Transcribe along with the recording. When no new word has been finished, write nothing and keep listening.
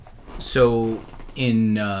So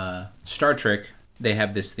in Star Trek, they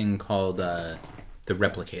have this thing called the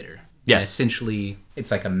replicator. Yes. And essentially,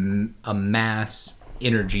 it's like a mass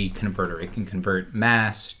energy converter. It can convert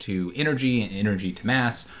mass to energy and energy to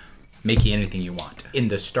mass, making anything you want. In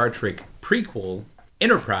the Star Trek prequel,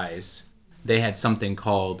 Enterprise, they had something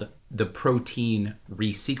called the protein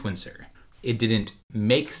resequencer. It didn't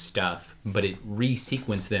make stuff, but it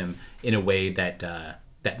resequenced them in a way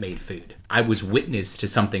that made food. I was witness to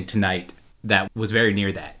something tonight that was very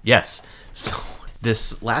near that. Yes. So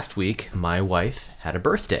this last week, my wife had a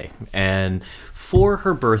birthday, and for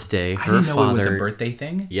her birthday, I didn't know it was a birthday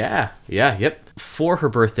thing. Yep. For her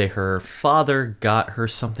birthday, her father got her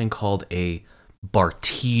something called a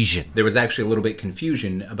Bartesian. There was actually a little bit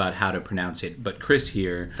confusion about how to pronounce it, but Chris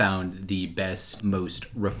here found the best, most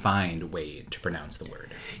refined way to pronounce the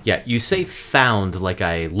word. Yeah, you say found like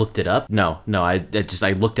I looked it up. No, I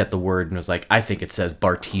looked at the word and was like, I think it says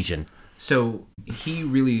Bartesian. So he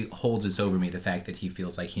really holds this over me, the fact that he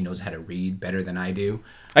feels like he knows how to read better than I do.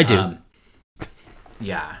 I do.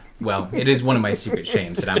 Yeah, well, it is one of my secret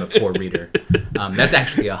shames that I'm a poor reader. That's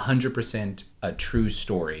actually 100% a true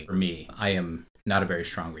story for me. I am not a very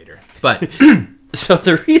strong reader. But so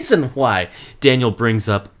the reason why Daniel brings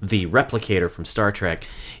up the replicator from Star Trek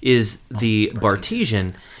is the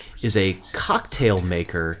Bartesian is a cocktail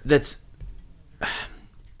maker that's...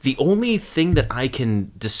 The only thing that I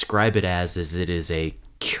can describe it as is it is a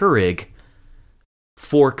Keurig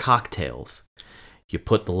for cocktails. You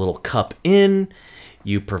put the little cup in,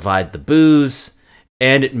 you provide the booze,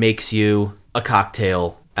 and it makes you a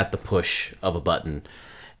cocktail at the push of a button.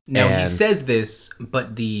 Now, he says this,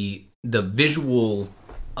 but the visual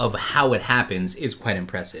of how it happens is quite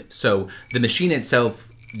impressive. So the machine itself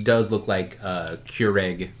does look like a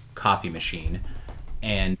Keurig coffee machine,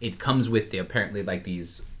 and it comes with apparently like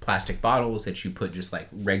these plastic bottles that you put just like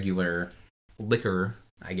regular liquor,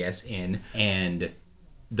 I guess, in, and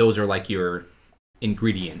those are like your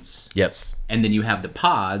ingredients. Yes. And then you have the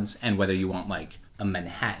pods, and whether you want like a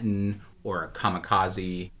Manhattan or a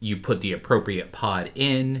kamikaze, you put the appropriate pod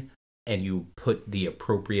in, and you put the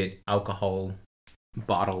appropriate alcohol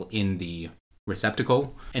bottle in the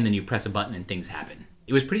receptacle, and then you press a button and things happen.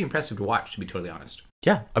 It was pretty impressive to watch, to be totally honest.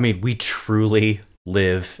 Yeah, I mean, we truly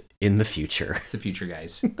live in the future. It's the future,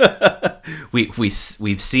 guys.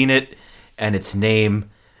 We've seen it, and its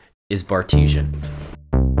name is Bartesian.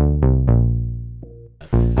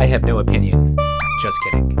 I have no opinion. Just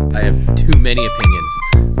kidding. I have too many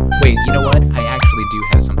opinions. Wait, you know what? I actually do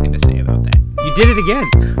have something to say about that. You did it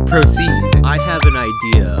again. Proceed. I have an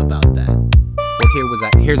idea about that.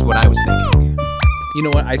 Well, here's what I was thinking. You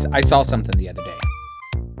know what? I saw something the other day.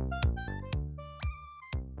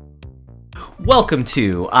 Welcome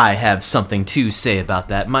to I Have Something to Say About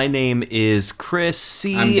That. My name is Chris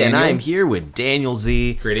C, and I'm here with Daniel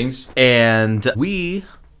Z. Greetings. And we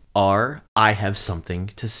are I Have Something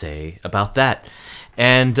to Say About That.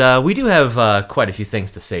 And we do have quite a few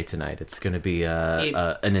things to say tonight. It's going to be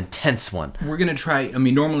an intense one. We're going to try,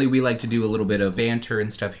 normally we like to do a little bit of banter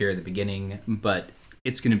and stuff here at the beginning, but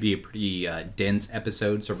it's going to be a pretty dense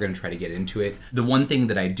episode, so we're going to try to get into it. The one thing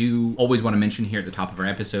that I do always want to mention here at the top of our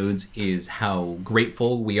episodes is how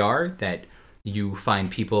grateful we are that you find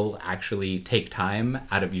people actually take time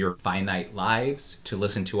out of your finite lives to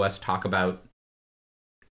listen to us talk about...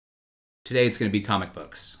 Today it's going to be comic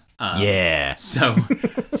books. Yeah. So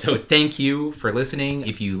thank you for listening.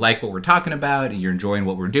 If you like what we're talking about and you're enjoying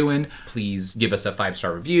what we're doing, please give us a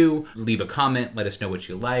 5-star review, leave a comment, let us know what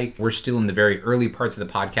you like. We're still in the very early parts of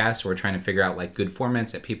the podcast, so we're trying to figure out like good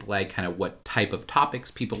formats that people like, kind of what type of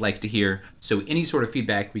topics people like to hear. So any sort of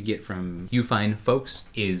feedback we get from you fine folks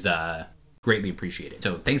is greatly appreciated.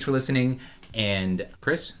 So thanks for listening. And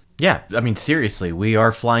Chris? Yeah, I mean, seriously, we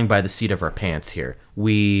are flying by the seat of our pants here.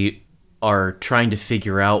 We are trying to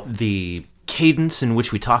figure out the cadence in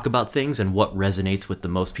which we talk about things and what resonates with the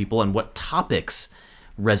most people and what topics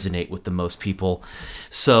resonate with the most people.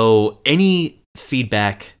 So any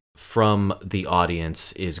feedback from the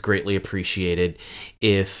audience is greatly appreciated.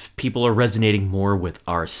 If people are resonating more with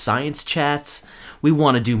our science chats, we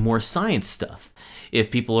want to do more science stuff.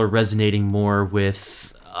 If people are resonating more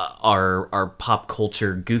with our pop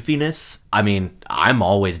culture goofiness, I mean, I'm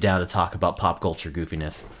always down to talk about pop culture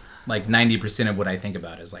goofiness. Like 90% of what I think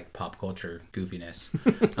about is like pop culture goofiness.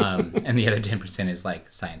 And the other 10% is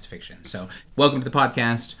like science fiction. So welcome to the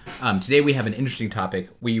podcast. Today we have an interesting topic.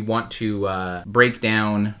 We want to break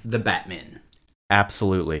down the Batmen.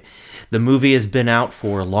 Absolutely. The movie has been out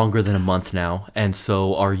for longer than a month now. And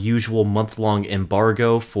so our usual month-long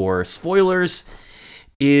embargo for spoilers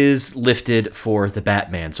is lifted for the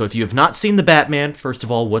Batman. So if you have not seen the Batman, first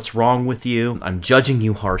of all, what's wrong with you? I'm judging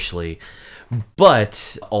you harshly.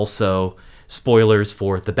 But also, spoilers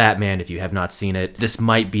for the Batman if you have not seen it. This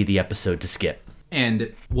might be the episode to skip.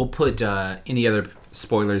 And we'll put any other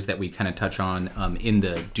spoilers that we kind of touch on in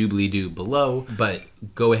the doobly-doo below, but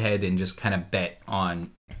go ahead and just kind of bet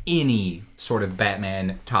on any sort of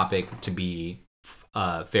Batman topic to be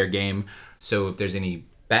fair game. So if there's any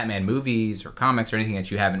Batman movies or comics or anything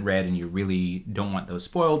that you haven't read and you really don't want those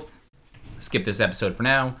spoiled, skip this episode for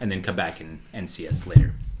now and then come back and see us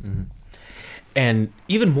later. Mm-hmm. And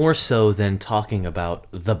even more so than talking about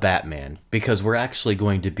the Batman, because we're actually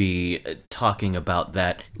going to be talking about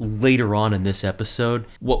that later on in this episode.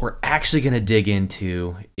 What we're actually going to dig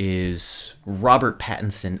into is Robert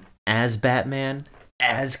Pattinson as Batman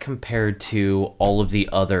as compared to all of the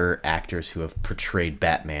other actors who have portrayed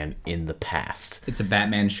Batman in the past. It's a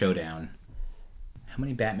Batman showdown. How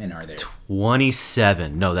many Batmen are there?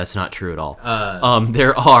 27. No, that's not true at all.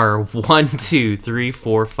 There are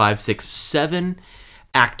 7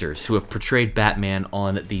 actors who have portrayed Batman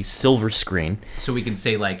on the silver screen. So we can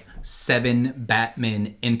say 7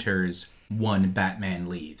 Batman enters, 1 Batman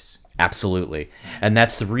leaves. Absolutely. And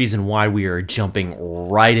that's the reason why we are jumping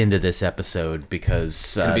right into this episode,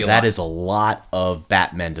 because that is a lot of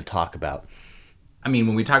Batman to talk about. I mean,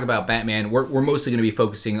 when we talk about Batman, we're mostly going to be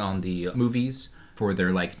focusing on the movies for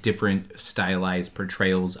their different stylized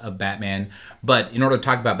portrayals of Batman. But in order to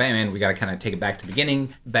talk about Batman, we got to kind of take it back to the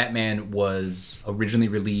beginning. Batman was originally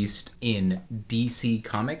released in DC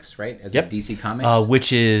Comics, right? As a DC Comics.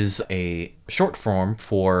 Which is a short form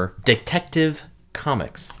for Detective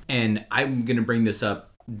Comics. And I'm going to bring this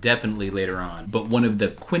up definitely later on. But one of the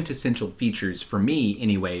quintessential features, for me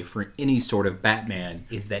anyway, for any sort of Batman,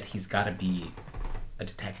 is that he's got to be a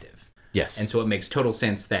detective. Yes. And so it makes total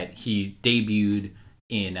sense that he debuted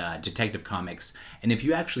in Detective Comics. And if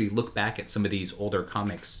you actually look back at some of these older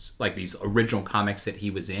comics, like these original comics that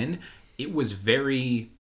he was in, it was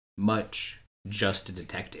very much just a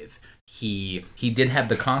detective. He did have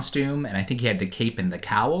the costume, and I think he had the cape and the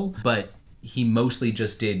cowl, but he mostly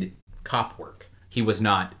just did cop work. He was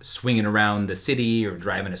not swinging around the city or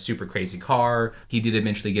driving a super crazy car. He did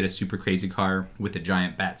eventually get a super crazy car with a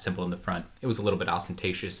giant bat symbol in the front. It was a little bit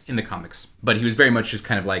ostentatious in the comics. But he was very much just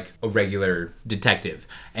kind of like a regular detective.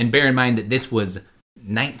 And bear in mind that this was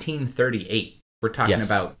 1938. We're talking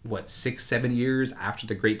about, 6-7 years after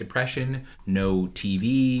the Great Depression. No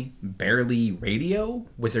TV, barely radio.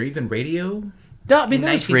 Was there even radio? No, I mean,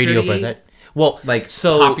 there was radio by that. Well,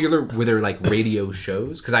 popular, were there radio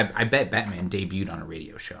shows? Because I bet Batman debuted on a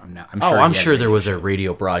radio show. I'm sure there was a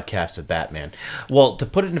radio broadcast of Batman. Well, to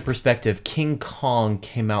put it into perspective, King Kong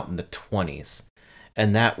came out in the 1920s,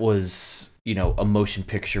 and that was a motion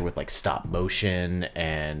picture with stop motion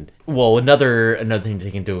and another thing to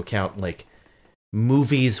take into account,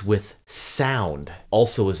 movies with sound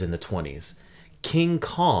also was in the 1920s. King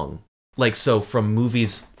Kong, from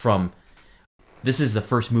movies from. This is the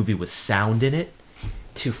first movie with sound in it,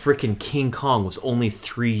 to frickin' King Kong was only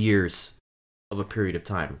 3 years of a period of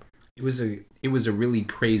time. It was a really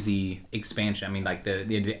crazy expansion. I mean,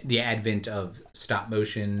 the advent of stop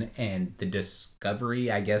motion and the discovery,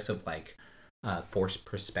 I guess, of forced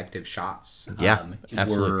perspective shots. Yeah,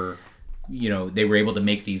 absolutely. They were able to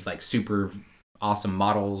make these super awesome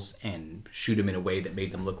models and shoot them in a way that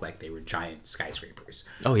made them look like they were giant skyscrapers.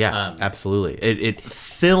 Oh yeah, absolutely.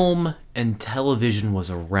 Film and television was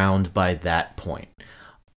around by that point,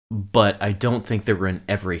 but I don't think they were in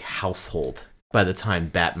every household by the time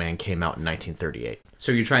Batman came out in 1938.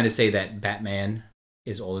 So you're trying to say that Batman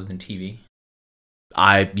is older than TV?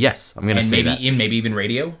 Yes, I'm going to say that. And maybe even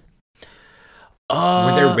radio?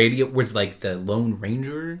 Were there radio? Was the Lone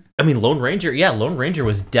Ranger? I mean, Lone Ranger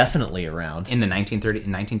was definitely around in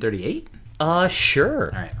 1938.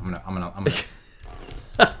 Sure. All right,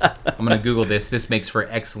 I'm gonna Google this. This makes for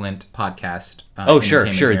excellent podcast. Sure.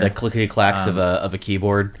 Here. The clickety clacks of a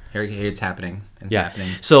keyboard. Here it's happening. It's happening.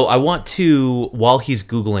 So I want to, while he's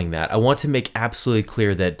Googling that, I want to make absolutely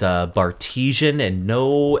clear that Bartesian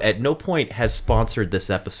at no point has sponsored this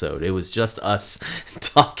episode. It was just us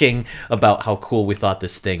talking about how cool we thought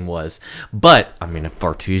this thing was. But I mean, if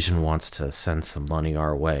Bartesian wants to send some money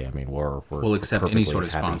our way, I mean, we'll accept any sort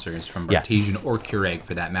of sponsors from Bartesian or Keurig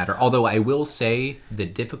for that matter. Although I will say the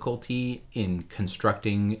difficulty in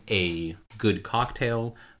constructing a good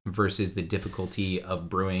cocktail versus the difficulty of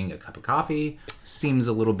brewing a cup of coffee seems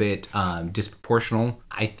a little bit disproportional.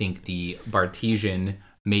 I think the Bartesian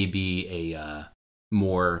may be a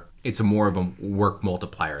more it's more of a work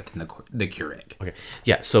multiplier than the Keurig. Okay.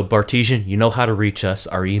 Yeah, so Bartesian, you know how to reach us.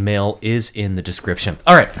 Our email is in the description.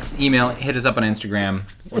 All right. Email, hit us up on Instagram,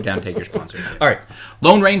 or down take your sponsorship. All right.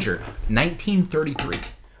 Lone Ranger, 1933.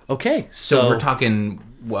 Okay. So we're talking,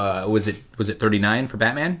 was it 39 for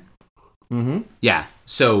Batman? Mm-hmm. Yeah.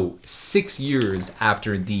 So 6 years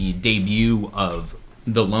after the debut of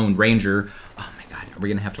the Lone Ranger, oh my God, are we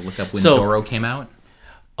going to have to look up when Zorro came out?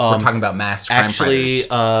 We're talking about masked crime fighters.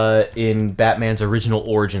 In Batman's original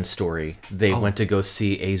origin story, they went to go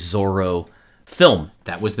see a Zorro film.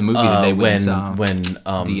 That was the movie that they went when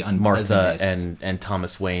the Martha and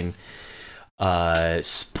Thomas Wayne.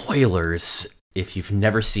 Spoilers if you've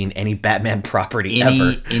never seen any Batman property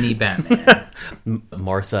ever. Any Batman.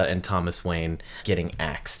 Martha and Thomas Wayne getting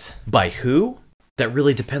axed. By who? That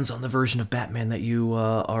really depends on the version of Batman that you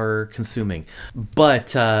are consuming.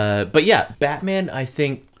 But yeah, Batman, I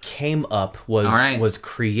think, came up, was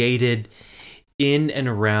created in and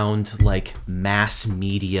around like mass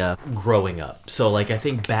media growing up. So like I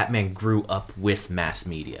think Batman grew up with mass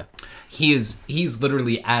media. He's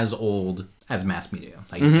literally as old as mass media,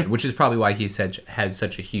 like you said, which is probably why he has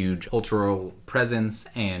such a huge cultural presence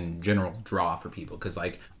and general draw for people. Because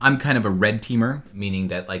like I'm kind of a red teamer, meaning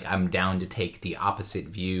that like I'm down to take the opposite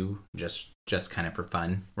view, just kind of for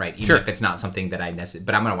fun, right? Even if it's not something that I necessarily,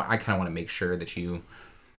 but I kind of want to make sure that you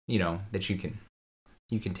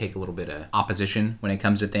can take a little bit of opposition when it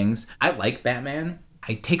comes to things. I like Batman.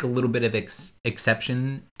 I take a little bit of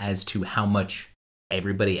exception as to how much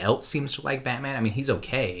everybody else seems to like Batman. I mean, he's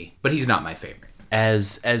okay, but he's not my favorite.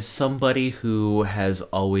 As somebody who has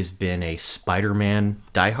always been a Spider-Man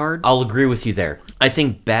diehard, I'll agree with you there. I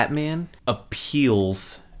think Batman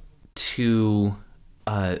appeals to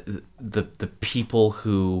the people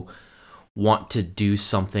who want to do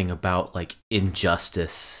something about like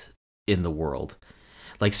injustice in the world.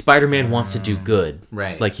 Like Spider-Man wants to do good,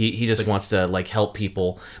 right? Like he just wants to like help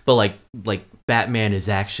people, but like Batman is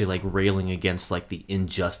actually like railing against like the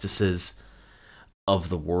injustices of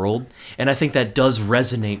the world, and I think that does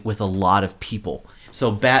resonate with a lot of people.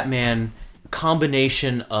 So Batman,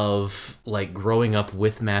 combination of like growing up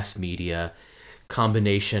with mass media,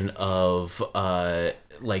 combination of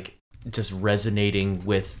like just resonating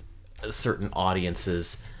with certain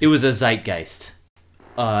audiences. It was a zeitgeist.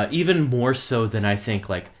 Even more so than I think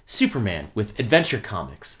like Superman with Adventure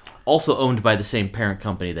Comics, also owned by the same parent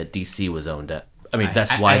company that DC was owned at. I mean,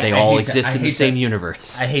 that's why they all exist in the same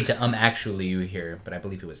universe. I hate to actually you here, but I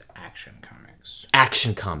believe it was Action Comics.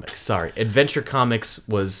 Action Comics, sorry. Adventure Comics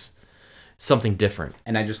was something different.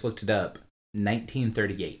 And I just looked it up.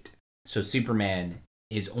 1938. So Superman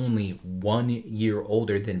is only 1 year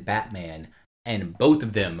older than Batman, and both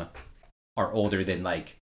of them are older than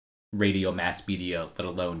like radio, mass media, let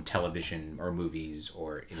alone television or movies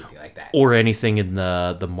or anything like that. Or anything in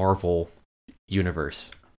the Marvel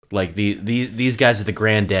universe. Like these guys are the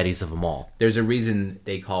granddaddies of them all. There's a reason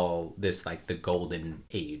they call this like the golden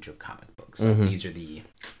age of comic books. Like, these are the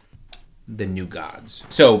new gods.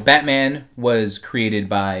 So Batman was created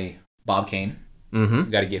by Bob Kane.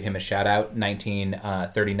 Got to give him a shout out.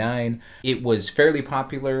 1939. It was fairly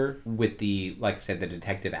popular with the, like I said, the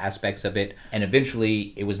detective aspects of it, and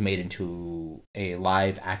eventually it was made into a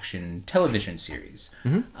live action television series,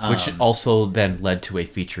 which also then led to a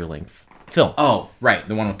feature length film. Oh, right,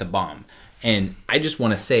 the one with the bomb. And I just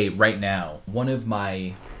want to say right now, one of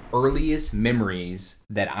my earliest memories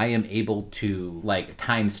that I am able to like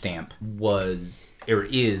timestamp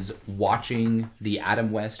is watching the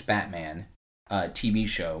Adam West Batman TV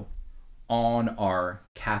show on our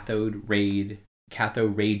cathode ray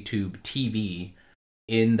tube TV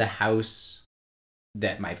in the house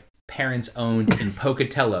that my parents owned in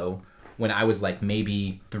Pocatello when I was like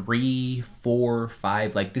maybe 3, 4,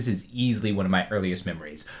 5. Like this is easily one of my earliest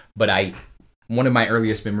memories. But one of my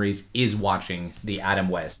earliest memories is watching the Adam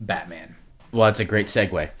West Batman. Well, that's a great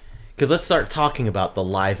segue. Because let's start talking about the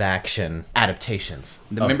live-action adaptations.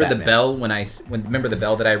 Remember the bell remember the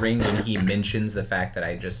bell that I ring when he mentions the fact that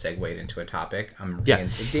I just segued into a topic? I'm ringing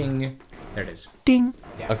ding. There it is. Ding.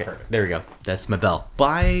 Yeah, okay, perfect. There we go. That's my bell.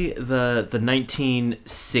 By the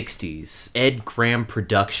 1960s, Ed Graham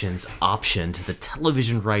Productions optioned the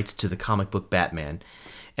television rights to the comic book Batman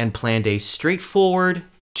and planned a straightforward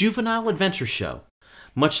juvenile adventure show,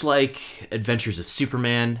 much like Adventures of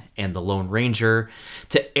Superman and The Lone Ranger,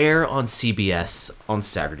 to air on CBS on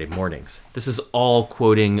Saturday mornings. This is all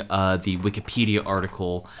quoting the Wikipedia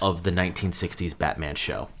article of the 1960s Batman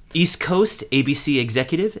show. East Coast ABC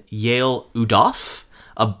executive Yale Udoff,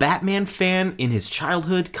 a Batman fan in his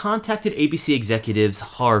childhood, contacted ABC executives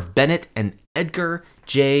Harve Bennett and Edgar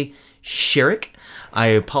J. Sherrick, I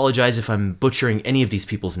apologize if I'm butchering any of these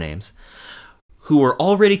people's names, who were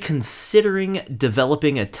already considering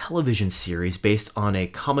developing a television series based on a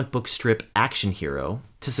comic book strip action hero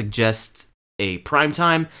to suggest a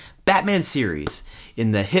primetime Batman series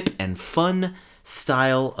in the hip and fun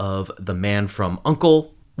style of The Man from U.N.C.L.E.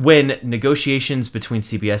 When negotiations between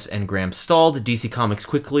CBS and Graham stalled, DC Comics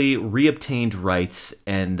quickly reobtained rights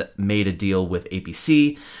and made a deal with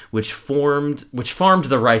ABC, which farmed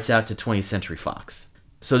the rights out to 20th Century Fox.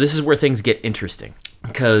 So this is where things get interesting,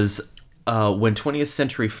 because when 20th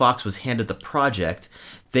Century Fox was handed the project,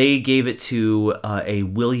 they gave it to a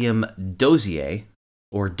William Dozier,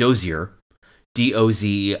 or Dozier,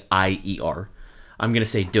 Dozier. I'm going to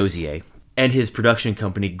say Dozier, and his production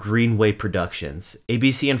company, Greenway Productions.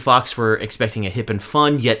 ABC and Fox were expecting a hip and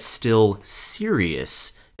fun, yet still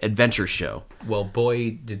serious adventure show. Well,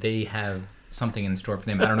 boy, did they have something in store for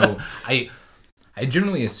them. I don't know. I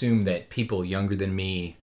generally assume that people younger than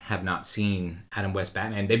me have not seen Adam West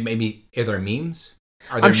Batman. They maybe are there memes?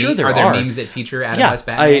 I'm sure there are. Are there memes that feature Adam West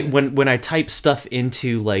Batman? When I type stuff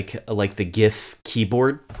into like the GIF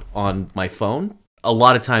keyboard on my phone, a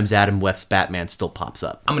lot of times Adam West Batman still pops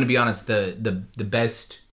up. I'm going to be honest, the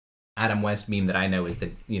best Adam West meme that I know is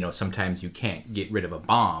that, sometimes you can't get rid of a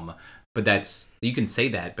bomb, but you can say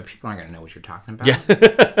that, but people aren't going to know what you're talking about. Yeah.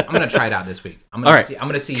 I'm going to try it out this week. I'm going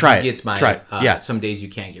to see who gets my some days you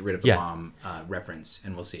can't get rid of a bomb reference,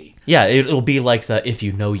 and we'll see. Yeah, it'll be like the if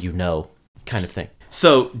you know kind of thing.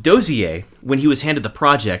 So Dozier, when he was handed the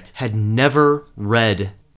project, had never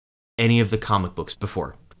read any of the comic books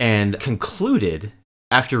before, and concluded,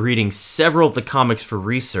 after reading several of the comics for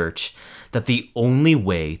research, that the only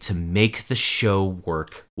way to make the show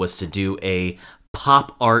work was to do a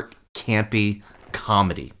pop art campy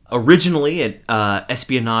comedy. Originally,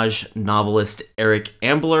 espionage novelist Eric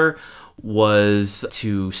Ambler was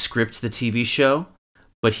to script the TV show,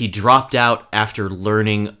 but he dropped out after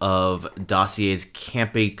learning of Dossier's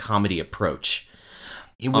campy comedy approach.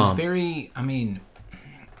 It was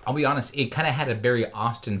I'll be honest, it kind of had a very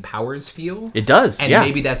Austin Powers feel. It does, and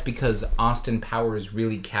maybe that's because Austin Powers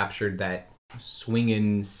really captured that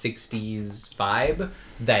swinging 60s vibe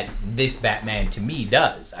that this Batman, to me,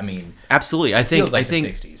 does. Absolutely. I think the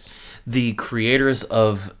 60s. The creators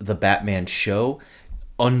of the Batman show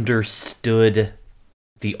understood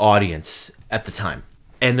the audience at the time.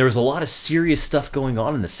 And there was a lot of serious stuff going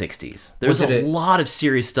on in the 60s. There was a lot of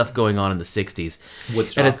serious stuff going on in the 60s.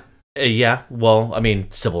 Woodstock.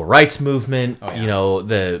 Civil rights movement. Oh,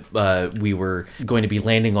 yeah. We were going to be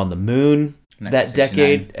landing on the moon that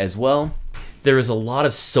decade as well. There was a lot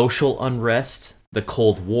of social unrest, the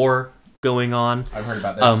Cold War going on. I've heard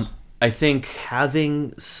about this. I think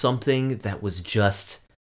having something that was just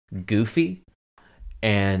goofy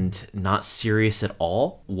and not serious at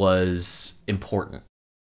all was important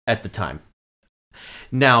at the time.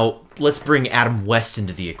 Now, let's bring Adam West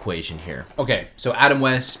into the equation here. Okay, so Adam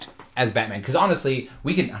West as Batman, because honestly,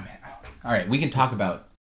 we can talk about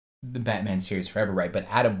the Batman series forever, right? But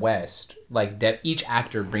Adam West, each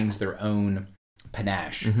actor brings their own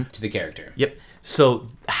panache to the character. Yep. So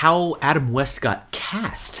how Adam West got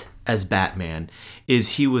cast as Batman is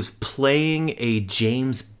he was playing a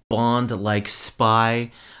James Bond-like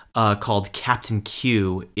spy called Captain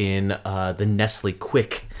Q in the Nestle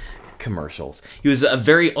Quick commercials. He was a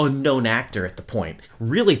very unknown actor at the point.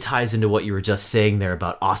 Really ties into what you were just saying there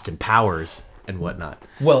about Austin Powers and whatnot.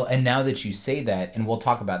 Well, and now that you say that, and we'll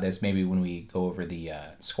talk about this maybe when we go over the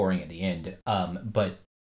scoring at the end, but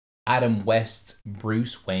Adam West's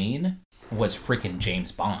Bruce Wayne was freaking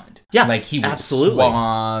James Bond. Yeah, he was absolutely.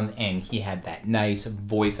 Suave, and he had that nice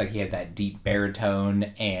voice, he had that deep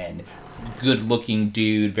baritone, and good-looking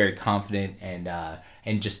dude, very confident,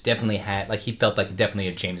 and just definitely had, he felt like definitely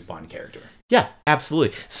a James Bond character. Yeah,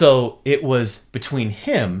 absolutely. So it was between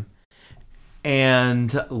him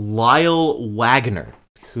and Lyle Wagner,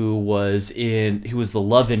 who was the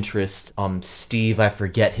love interest, Steve, I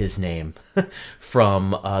forget his name,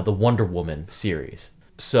 from the Wonder Woman series.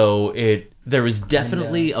 So there was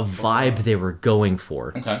definitely a vibe they were going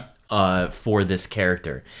for. Okay. For this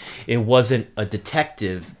character. It wasn't a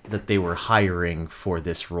detective that they were hiring for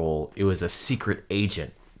this role. It was a secret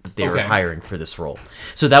agent that they were hiring for this role.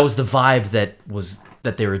 So that was the vibe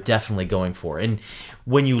that they were definitely going for. And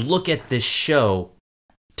when you look at this show,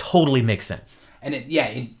 totally makes sense. And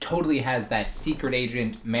it totally has that secret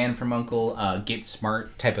agent, man from U.N.C.L.E., get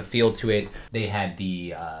smart type of feel to it. They had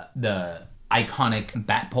the iconic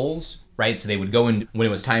bat poles, right? So they would go in when it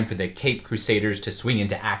was time for the Cape Crusaders to swing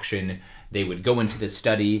into action. they would go into the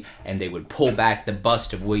study and they would pull back the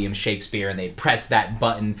bust of William Shakespeare and they'd press that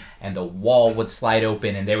button and the wall would slide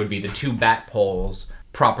open and there would be the two bat poles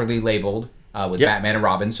properly labeled with Batman and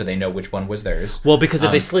Robin, so they know which one was theirs. Well, because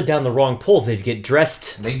if they slid down the wrong poles, they'd get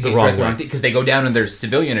dressed the wrong way. Because they go down in their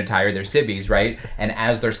civilian attire, their civvies, right? And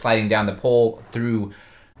as they're sliding down the pole through...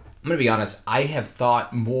 I'm going to be honest, I have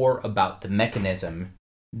thought more about the mechanism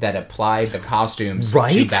that applied the costumes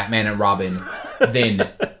to Batman and Robin than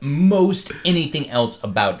most anything else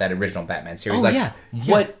about that original Batman series.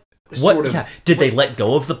 What sort of... Did they let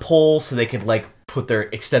go of the pole so they could, like,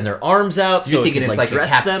 extend their arms out so you're thinking it's like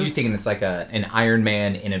dress them? You're thinking it's like an Iron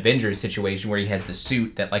Man in Avengers situation where he has the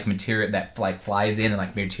suit that like flies in and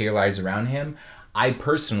like materializes around him. I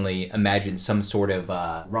personally imagine some sort of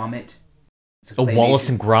Gromit. A Wallace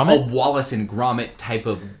and Gromit? A Wallace and Gromit type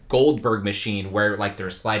of Goldberg machine where like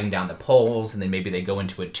they're sliding down the poles and then maybe they go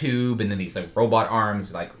into a tube and then these like robot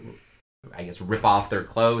arms like I guess rip off their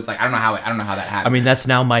clothes. Like I don't know how that happened. I mean, that's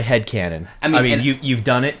now my headcanon. I mean, you've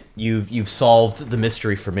done it. You've solved the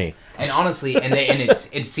mystery for me. And honestly,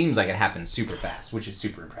 it seems like it happened super fast, which is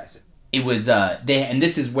super impressive. It was and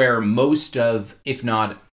this is where most of, if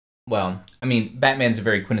not, well, I mean, Batman's a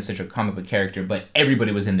very quintessential comic book character, but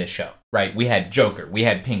everybody was in this show, right? We had Joker, we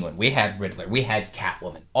had Penguin, we had Riddler, we had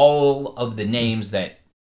Catwoman. All of the names that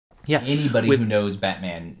anybody who knows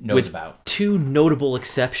Batman knows about. Two notable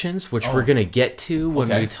exceptions, which we're going to get to when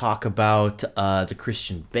we talk about the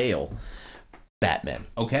Christian Bale Batman.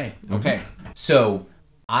 Okay. So,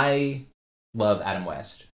 I love Adam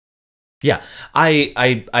West. Yeah,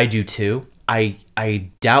 I do too. I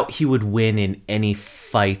doubt he would win in any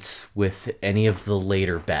fights with any of the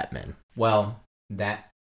later Batmen. Well, that...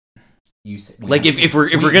 Like if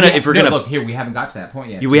we're gonna look here, we haven't got to that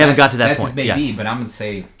point yet. We haven't got to that point. That's maybe, but I'm gonna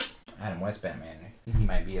say Adam West Batman. He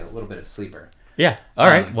might be a little bit of a sleeper. Yeah. All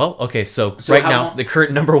right. Well, okay. So right now, the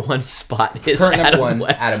current number one spot is Adam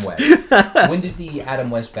West. Adam West. When did the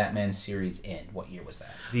Adam West Batman series end? What year was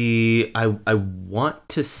that? I want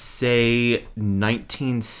to say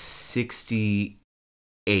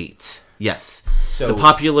 1968. Yes. So the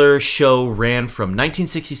popular show ran from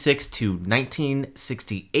 1966 to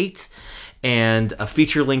 1968, and a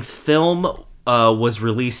feature-length film was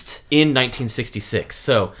released in 1966.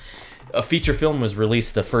 So a feature film was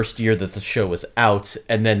released the first year that the show was out,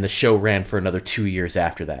 and then the show ran for another 2 years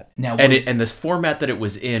after that. Now, and the format that it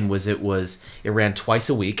was in was it ran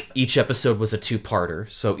twice a week. Each episode was a two-parter,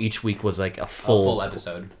 so each week was like a full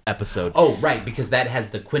episode. Oh, right, because that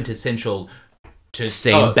has the quintessential...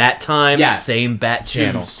 Same bat time, same bat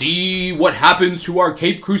channel. To see what happens to our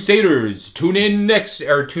Cape Crusaders. Tune in next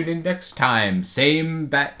time. Same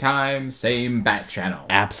bat time, same bat channel.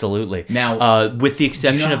 Absolutely. Now, with the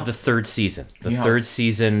exception of the third season.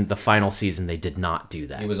 The final season, they did not do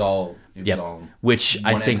that. It was all which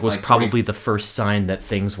I think was probably the first sign that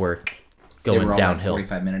things were going downhill. Like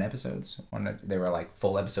 45-minute episodes. They were like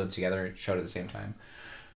full episodes together, showed at the same time.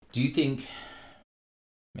 Do you think...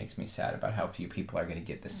 Makes me sad about how few people are going to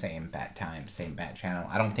get the same bat time, same bat channel.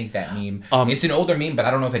 I don't think that meme... it's an older meme, but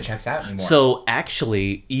I don't know if it checks out anymore. So,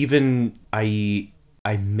 actually, even I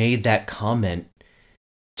made that comment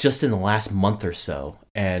just in the last month or so,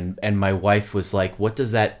 and my wife was like, what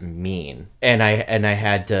does that mean? And I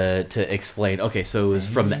had to explain, okay, so it was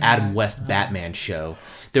from the Adam West Batman show.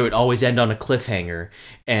 They would always end on a cliffhanger,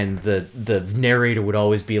 and the narrator would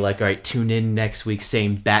always be like, all right, tune in next week,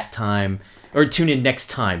 same bat time... Or tune in next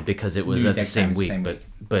time because it was at the same week,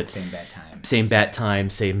 but same bat time, same bat time,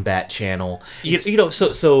 same bat channel. You know,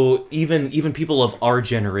 so even people of our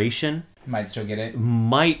generation might still get it. Some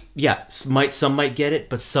might get it,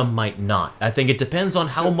 but some might not. I think it depends on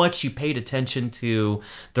how much you paid attention to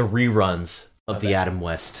the reruns of the Adam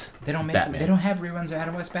West. Batman. They don't have reruns of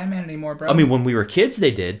Adam West Batman anymore, bro. I mean, when we were kids,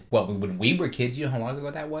 they did. Well, when we were kids, you know how long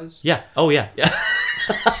ago that was? Yeah. Oh yeah.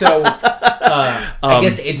 So, I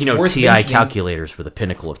guess it's worth TI mentioning... calculators were the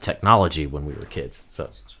pinnacle of technology when we were kids. So,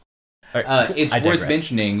 it's worth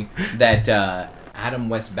mentioning that Adam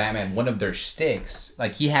West Batman, one of their shticks,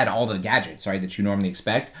 like he had all the gadgets, right, that you normally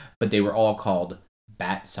expect, but they were all called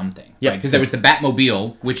Bat something. Yeah, because there was the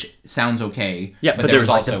Batmobile, which sounds okay. Yeah, but there was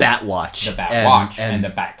also the Bat Watch, and the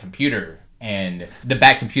Bat Computer. And the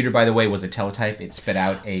Bat Computer, by the way, was a teletype. It spit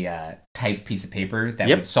out a typed piece of paper that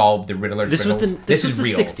would solve the Riddler's riddles. This was the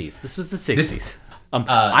 60s. This was the 60s.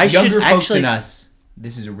 Younger folks than us,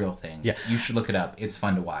 this is a real thing. Yeah. You should look it up. It's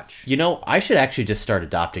fun to watch. You know, I should actually just start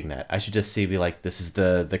adopting that. I should just be like, this is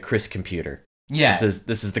the Chris computer. Yeah.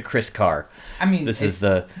 This is the Chris car. I mean, it's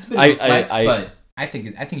a bit of a flex, but I think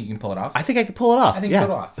you can pull it off. I think I can pull it off. I think you can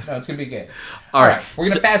pull it off. No, it's going to be good. All right. We're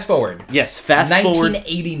going to fast forward. Yes, fast forward.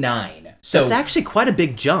 1989. So it's actually quite a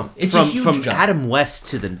big jump. It's from a huge from jump. Adam West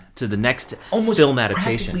to the next almost film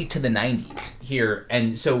adaptation. practically to the 90s here.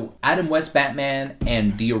 And so Adam West Batman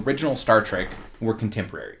and the original Star Trek were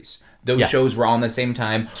contemporaries. Those shows were all in the same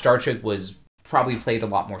time. Star Trek was probably played a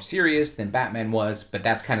lot more serious than Batman was, but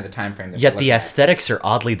that's kind of the time frame. Yet the aesthetics are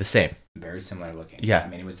oddly the same. Very similar looking. Yeah. I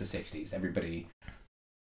mean, it was the 60s. Everybody...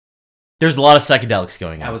 There's a lot of psychedelics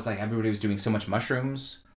going on. I was like, everybody was doing so much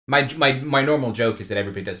mushrooms. My normal joke is that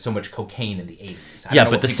everybody does so much cocaine in the 80s. Yeah,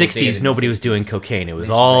 but the 60s, nobody was doing cocaine. It was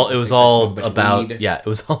all about weed. it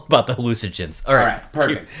was all about the hallucinogens. All right,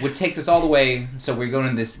 perfect. Which takes us all the way. So we're going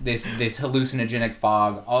in this hallucinogenic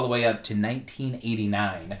fog all the way up to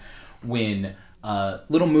 1989, when a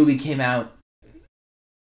little movie came out.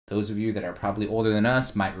 Those of you that are probably older than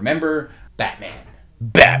us might remember Batman.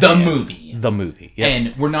 The movie. Yep.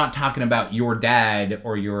 And we're not talking about your dad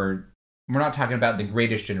or we're not talking about the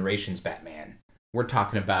Greatest Generation's Batman. We're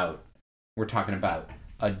talking about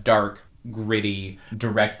a dark, gritty,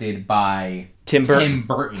 directed by Tim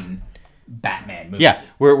Burton Batman movie. Yeah,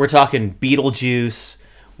 we're talking Beetlejuice.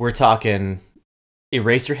 We're talking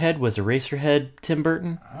Eraserhead. Was Eraserhead Tim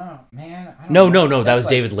Burton? Oh man, I don't know. No. That was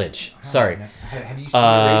David Lynch. Sorry. Have you seen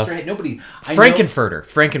Eraserhead? Nobody.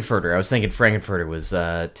 Frankenfurter. I was thinking Frankenfurter was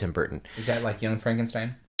Tim Burton. Is that like Young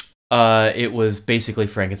Frankenstein? It was basically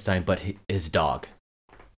Frankenstein, but his dog.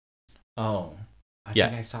 Oh, I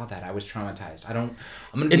think I saw that. I was traumatized. I'm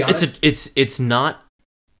gonna be honest. It's not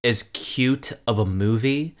as cute of a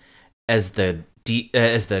movie as the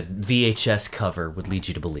VHS cover would lead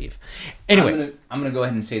you to believe. Anyway, I'm gonna go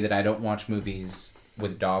ahead and say that I don't watch movies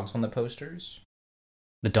with dogs on the posters.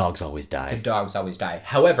 The dogs always die.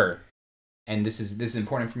 However, and this is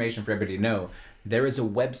important information for everybody to know, there is a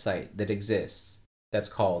website that exists that's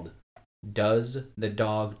called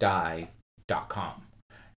doesthedogdie.com.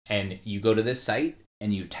 And you go to this site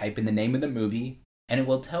and you type in the name of the movie and it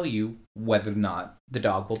will tell you whether or not the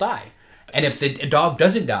dog will die. And if the dog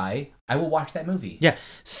doesn't die, I will watch that movie. Yeah.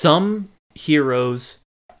 Some heroes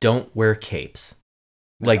don't wear capes.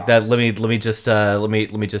 Like that. Let me just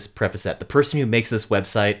preface that. The person who makes this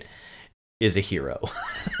website is a hero.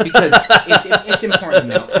 Because it's important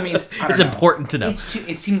to know. I mean, it's important to know.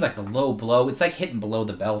 It seems like a low blow. It's like hitting below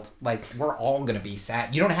the belt. Like, we're all gonna be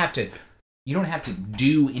sad. You don't have to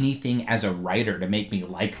do anything as a writer to make me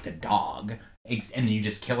like the dog, and you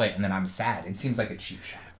just kill it, and then I'm sad. It seems like a cheap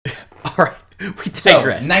shot. All right, we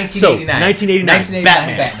digress. 1989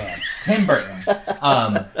 Batman. Tim Burton.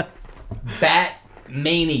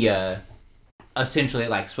 Batmania essentially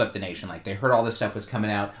swept the nation. They heard all this stuff was coming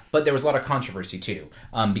out, but there was a lot of controversy too,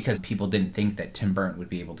 because people didn't think that Tim Burton would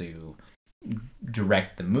be able to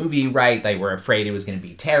direct the movie right. They were afraid it was going to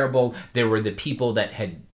be terrible. There were the people that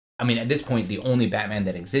had, at this point, the only Batman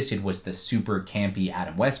that existed was the super campy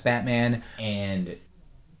Adam West Batman, and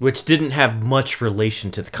which didn't have much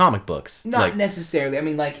relation to the comic books. Not necessarily.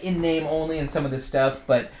 In name only and some of this stuff,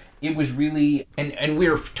 but it was really, and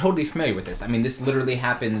we're totally familiar with this. This literally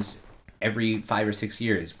happens every 5 or 6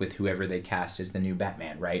 years with whoever they cast as the new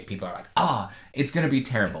Batman, right? People are like, it's going to be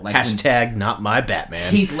terrible. Hashtag not my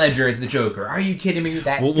Batman. Heath Ledger is the Joker. Are you kidding me?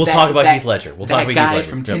 We'll talk about Heath Ledger. We'll talk about Heath Ledger. That guy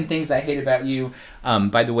from 10 Things I Hate About You.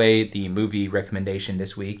 By the way, the movie recommendation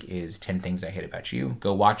this week is 10 Things I Hate About You.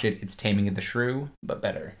 Go watch it. It's Taming of the Shrew, but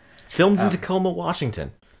better. Filmed in Tacoma,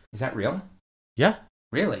 Washington. Is that real? Yeah.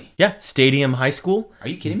 Really? Yeah. Stadium High School. Are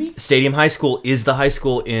you kidding me? Stadium High School is the high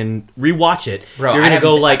school in... Rewatch it. Bro, you're going to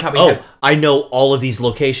go I know all of these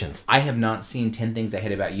locations. I have not seen 10 Things I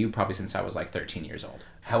Hate About You probably since I was 13 years old.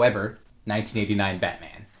 However, 1989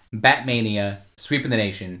 Batman. Batmania, sweeping the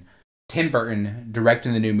nation. Tim Burton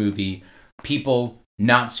directing the new movie. People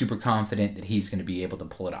not super confident that he's going to be able to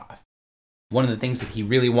pull it off. One of the things that he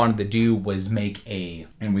really wanted to do was make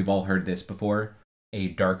and we've all heard this before, a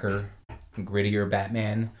darker, grittier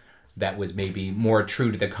Batman that was maybe more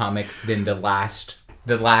true to the comics than the last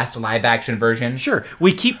live action version. Sure.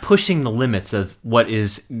 We keep pushing the limits of what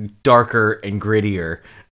is darker and grittier.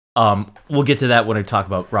 We'll get to that when I talk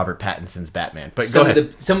about Robert Pattinson's Batman. But go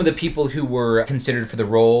ahead. Some of the people who were considered for the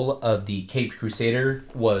role of the Caped Crusader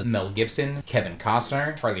was Mel Gibson, Kevin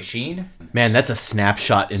Costner, Charlie Sheen. Man, that's a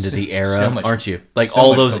snapshot into the era, aren't you? So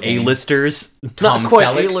all those cocaine. A-listers. Tom Not quite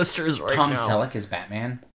Selleck, A-listers right Tom now. Selleck is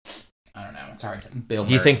Batman. I don't know. It's hard. Bill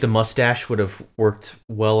Do you Murray. think the mustache would have worked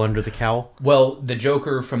well under the cowl? Well, the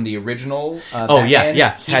Joker from the original Batman,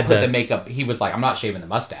 yeah. He put the makeup... He was like, I'm not shaving the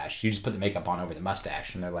mustache. You just put the makeup on over the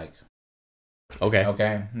mustache. And they're like... Okay.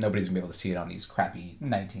 Nobody's going to be able to see it on these crappy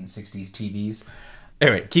 1960s TVs.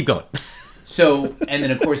 Anyway, keep going. So, and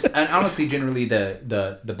then of course... And honestly, generally,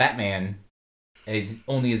 the Batman is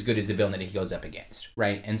only as good as the villain that he goes up against,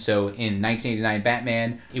 right? And so in 1989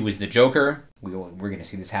 Batman, it was the Joker. We're going to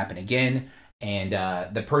see this happen again. And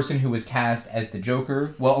the person who was cast as the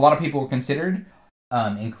Joker, well, a lot of people were considered,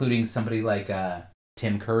 including somebody like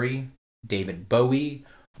Tim Curry, David Bowie,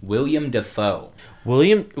 William Dafoe.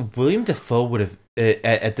 William Dafoe would have,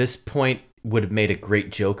 at this point, would have made a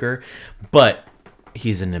great Joker, but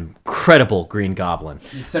he's an incredible Green Goblin.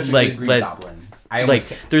 He's such a good Green Goblin.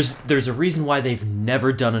 There's a reason why they've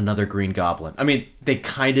never done another Green Goblin. I mean, they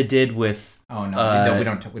kind of did with. Oh no, we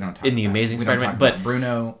don't talk in the Amazing Spider-Man, but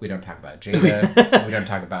Bruno, we don't talk about Jada, we don't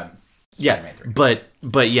talk about Spider-Man 3.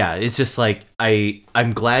 But yeah, it's just like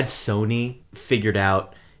I'm glad Sony figured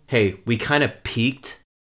out, hey, we kind of peaked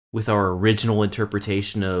with our original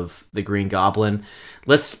interpretation of the Green Goblin.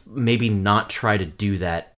 Let's maybe not try to do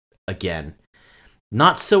that again.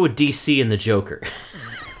 Not so with DC and the Joker.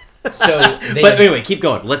 But anyway, keep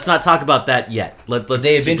going. Let's not talk about that yet.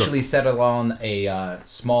 They eventually settled on a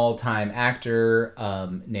small-time actor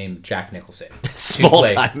named Jack Nicholson.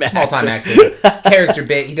 Small-time actor. Character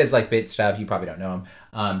bit. He does like bit stuff. You probably don't know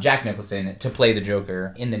him. Jack Nicholson to play the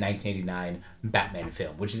Joker in the 1989 Batman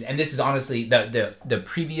film, this is honestly the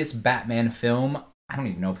previous Batman film. I don't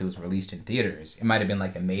even know if it was released in theaters. It might have been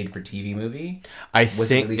like a made-for-TV movie. I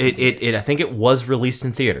think it was released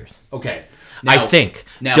in theaters. Okay. Now,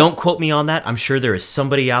 don't quote me on that. I'm sure there is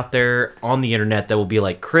somebody out there on the internet that will be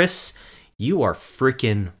like, Chris, you are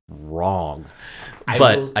freaking wrong. I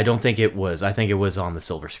don't think it was. I think it was on the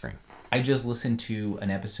silver screen. I just listened to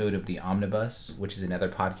an episode of The Omnibus, which is another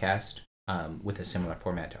podcast with a similar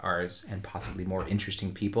format to ours and possibly more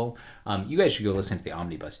interesting people. You guys should go listen to The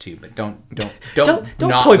Omnibus too, but don't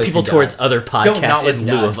point people towards other podcasts in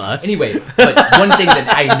lieu of us. Anyway, but one thing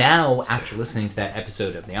that I now, after listening to that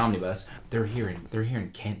episode of The Omnibus, they're here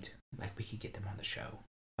in Kent. Like, we could get them on the show.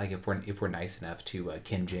 Like, if we're nice enough to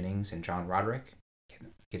Ken Jennings and John Roderick,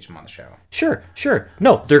 get them on the show. Sure.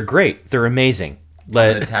 No, they're great. They're amazing. I'm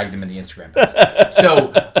gonna tag them in the Instagram post.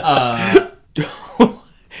 So,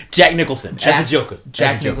 Jack Nicholson as the Joker.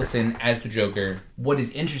 Jack Nicholson as the Joker. What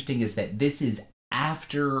is interesting is that this is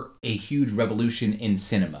after a huge revolution in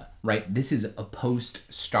cinema, right? This is a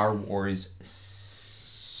post-Star Wars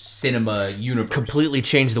cinema universe. Completely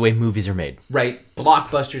changed the way movies are made. Right.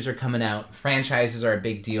 Blockbusters are coming out. Franchises are a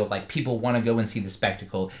big deal. Like, people want to go and see the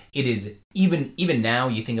spectacle. It is, even now,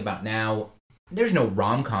 you think about now, there's no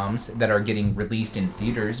rom-coms that are getting released in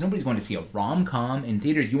theaters. Nobody's going to see a rom-com in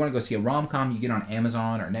theaters. You want to go see a rom-com, you get on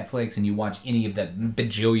Amazon or Netflix and you watch any of the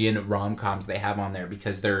bajillion rom-coms they have on there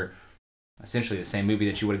because they're essentially the same movie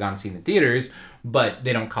that you would have gone to see in the theaters, but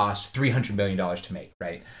they don't cost $300 million to make,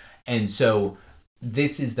 right? And so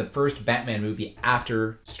this is the first Batman movie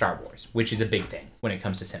after Star Wars, which is a big thing when it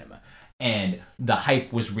comes to cinema. And the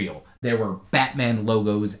hype was real. There were Batman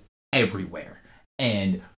logos everywhere.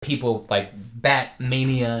 And people like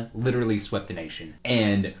Batmania literally swept the nation.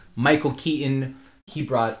 And Michael Keaton, he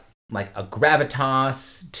brought like a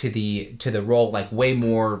gravitas to the role, like way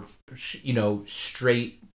more,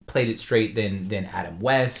 straight, played it straight than Adam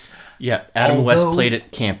West. Yeah, Adam West played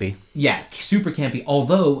it campy. Yeah, super campy.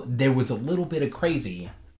 Although there was a little bit of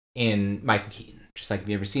crazy in Michael Keaton. Just like if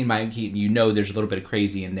you ever seen Michael Keaton, there's a little bit of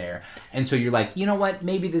crazy in there. And so you're like, you know what?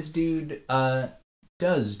 Maybe this dude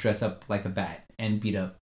does dress up like a bat and beat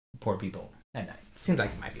up poor people at night. Seems like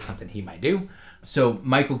it might be something he might do. So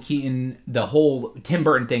Michael Keaton, the whole Tim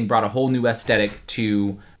Burton thing brought a whole new aesthetic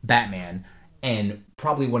to Batman. And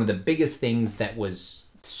probably one of the biggest things that was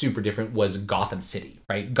super different was Gotham City,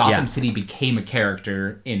 right? Gotham City became a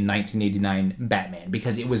character in 1989 Batman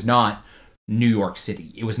because it was not New York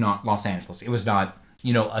City. It was not Los Angeles. It was not,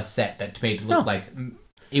 a set that made it look like...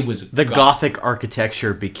 It was the Gothic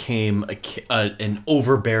architecture became an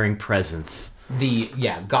overbearing presence.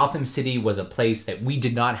 Gotham City was a place that we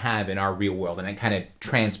did not have in our real world, and it kind of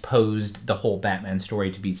transposed the whole Batman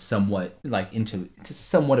story to be somewhat like into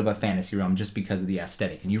somewhat of a fantasy realm just because of the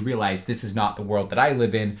aesthetic. And you realize this is not the world that I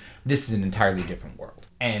live in. This is an entirely different world.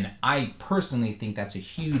 And I personally think that's a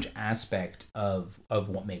huge aspect of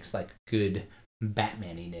what makes like good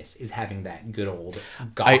Batmaniness is having that good old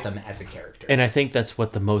Gotham as a character. And I think that's what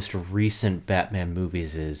the most recent Batman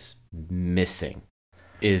movies is missing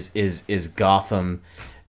is Gotham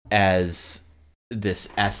as this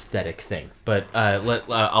aesthetic thing. But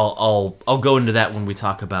I'll go into that when we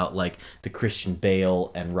talk about like the Christian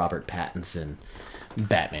Bale and Robert Pattinson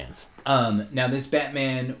Batmans. Now this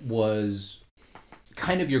Batman was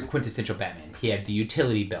kind of your quintessential Batman. He had the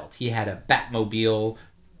utility belt. He had a Batmobile.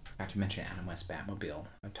 Forgot to mention Adam West Batmobile.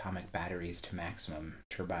 Atomic batteries to maximum,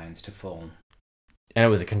 turbines to full. And it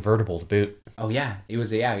was a convertible to boot. Oh yeah, it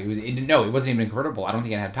was. Yeah, no, it wasn't even convertible. I don't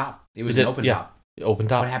think it had a top. It was an open top. Open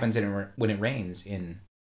top. What happens when it rains in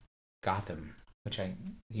Gotham? Which I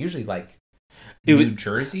usually like. New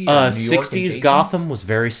Jersey, or New York 60s Gotham was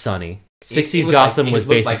very sunny. 60s was Gotham was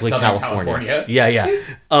basically like California. Yeah.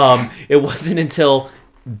 It wasn't until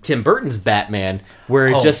Tim Burton's Batman where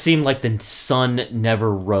it just seemed like the sun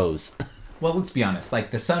never rose. Well, let's be honest.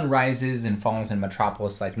 Like, the sun rises and falls in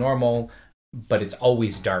Metropolis like normal, but it's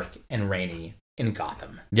always dark and rainy in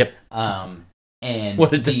Gotham. Yep. And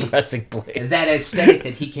what a depressing place. That aesthetic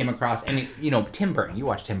that he came across, and Tim Burton. You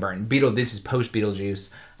watch Tim Burton. This is post Beetlejuice.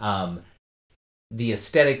 The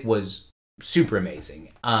aesthetic was super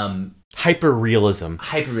amazing. Hyper-realism.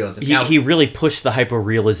 He really pushed the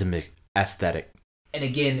hyper-realism aesthetic. And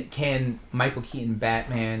again, can Michael Keaton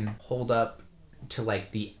Batman hold up to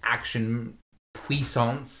like the action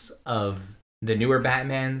puissance of the newer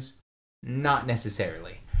Batmans? Not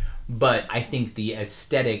necessarily. But I think the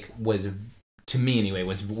aesthetic was, to me anyway,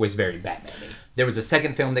 was very Batman-y. There was a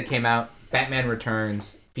second film that came out, Batman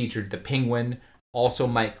Returns, featured the Penguin. Also,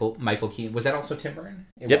 Michael Keaton. Was that also Tim Burton?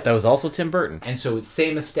 That was also Tim Burton. And so it's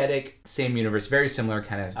same aesthetic, same universe, very similar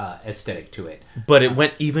kind of aesthetic to it. But it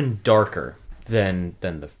went even darker than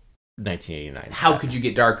the 1989. How could you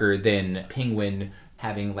get darker than Penguin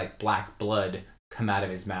having like black blood come out of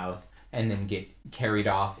his mouth and then get carried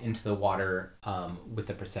off into the water with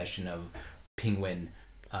a procession of Penguin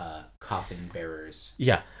coffin bearers?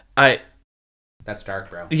 Yeah, That's dark,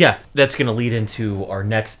 bro. Yeah, that's going to lead into our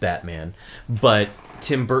next Batman. But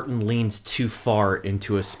Tim Burton leans too far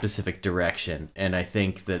into a specific direction. And I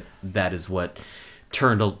think that is what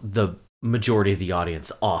turned the majority of the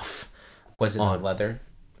audience off. Was it the leather?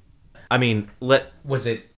 I mean, was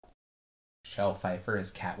it Michelle Pfeiffer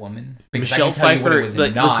as Catwoman? Michelle Pfeiffer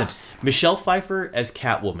as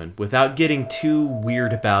Catwoman, without getting too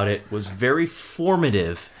weird about it, was very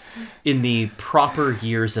formative in the proper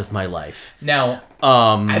years of my life. Now,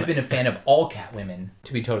 I've been a fan of all Catwomen,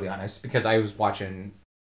 to be totally honest, because I was watching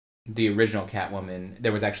the original Catwoman.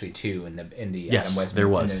 There was actually two in the Adam West. There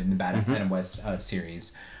was in the Adam West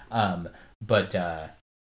series, but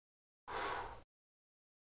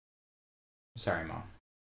sorry, Mom.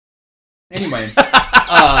 Anyway,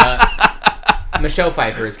 Michelle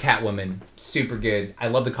Pfeiffer as Catwoman, super good. I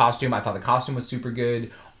love the costume. I thought the costume was super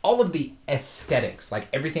good. All of the aesthetics, like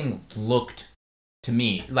everything looked to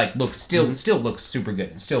me like still looks super good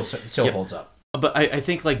and still holds up. But I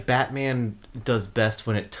think like Batman does best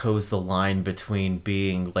when it toes the line between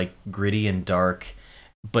being like gritty and dark,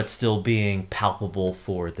 but still being palpable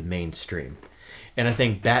for the mainstream. And I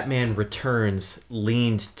think Batman Returns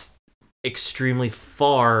leaned extremely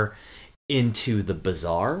far into the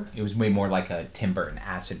bizarre. It was way more like a Tim Burton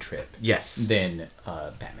acid trip. Yes. Than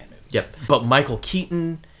a Batman movie. Yep. But Michael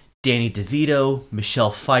Keaton, Danny DeVito,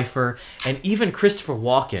 Michelle Pfeiffer, and even Christopher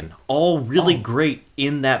Walken, all really great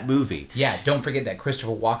in that movie. Yeah, don't forget that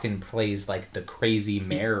Christopher Walken plays like the crazy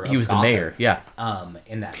mayor of He was Gotham, the mayor, yeah.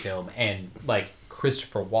 In that film. And like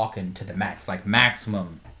Christopher Walken to the max, like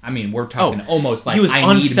maximum. I mean, we're talking almost like he was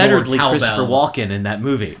unfetteredly Christopher Walken Walken in that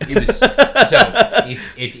movie. It was, so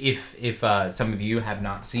if some of you have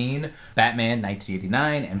not seen Batman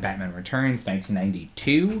 1989 and Batman Returns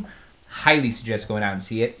 1992, highly suggest going out and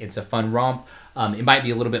see it. It's a fun romp. It might be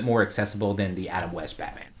a little bit more accessible than the Adam West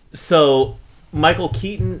Batman. So Michael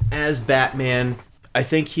Keaton as Batman, I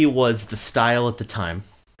think he was the style at the time,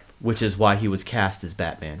 which is why he was cast as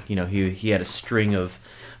Batman. You know, he had a string of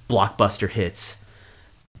blockbuster hits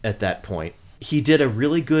at that point. He did a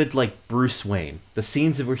really good like Bruce Wayne. The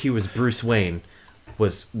scenes where he was Bruce Wayne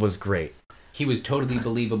was great. He was totally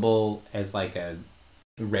believable as like a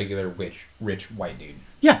regular rich white dude.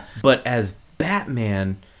 Yeah, but as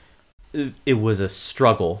Batman, it was a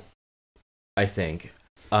struggle, I think.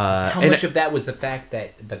 How much of that was the fact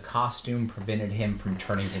that the costume prevented him from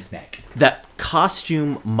turning his neck? That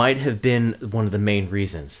costume might have been one of the main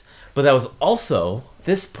reasons. But that was also, at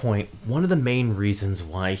this point, one of the main reasons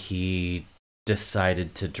why he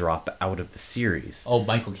decided to drop out of the series. Oh,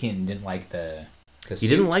 Michael Keaton didn't like the suit? He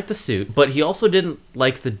didn't like the suit, but he also didn't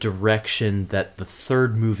like the direction that the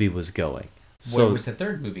third movie was going. Where was the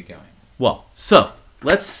third movie going? Well, so,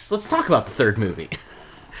 let's talk about the third movie.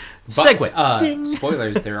 Segue.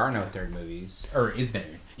 Spoilers, there are no third movies. Or is there?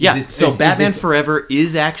 Batman Forever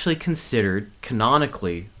is actually considered,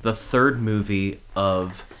 canonically, the third movie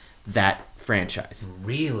of that franchise.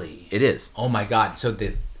 Really? It is. Oh my god.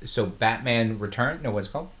 So Batman Return? No, what's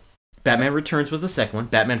it called? Batman Returns was the second one.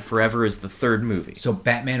 Batman Forever is the third movie. So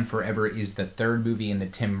Batman Forever is the third movie in the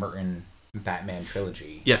Tim Burton Batman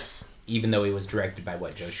trilogy. Yes. even though it was directed by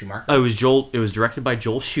what, Joe Schumacher? It was directed by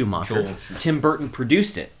Joel Schumacher. Tim Burton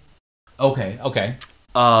produced it. Okay.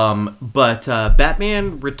 But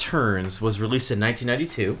Batman Returns was released in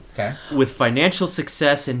 1992. Okay. With financial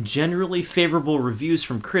success and generally favorable reviews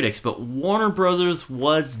from critics, but Warner Brothers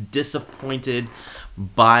was disappointed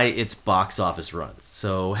by its box office runs.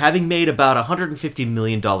 So, having made about $150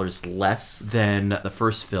 million less than the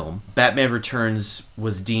first film, Batman Returns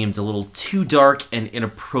was deemed a little too dark and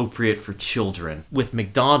inappropriate for children, with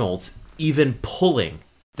McDonald's even pulling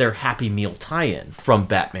their Happy Meal tie-in from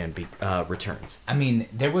Batman Returns. I mean,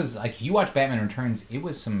 there was, like, you watch Batman Returns, it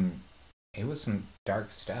was some dark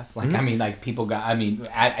stuff. Like, I mean, like, people got,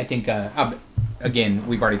 I think, again,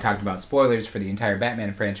 we've already talked about spoilers for the entire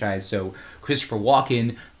Batman franchise, so Christopher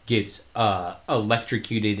Walken gets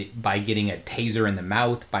electrocuted by getting a taser in the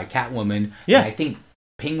mouth by Catwoman. Yeah. And I think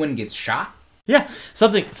Penguin gets shot. Yeah,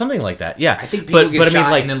 something like that. Yeah, I think people get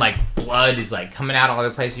shot, and then like blood is like coming out all over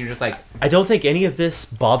the place. And you're just like, I don't think any of this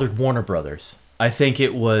bothered Warner Brothers. I think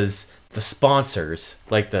it was the sponsors,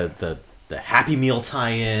 like the Happy Meal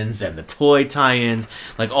tie-ins and the toy tie-ins.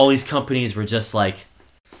 Like all these companies were just like,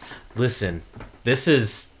 listen, this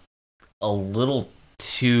is a little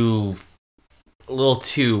too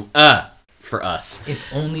for us.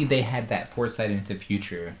 If only they had that foresight into the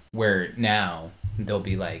future, where now they'll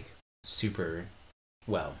be like super,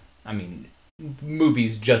 well, I mean,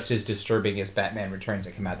 movies just as disturbing as Batman Returns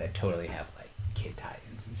that come out that totally have like kid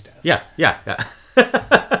tie-ins and stuff. Yeah.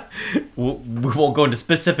 We won't go into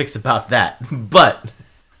specifics about that, but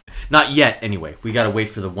not yet anyway. We gotta wait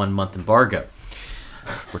for the 1 month embargo.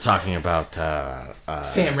 We're talking about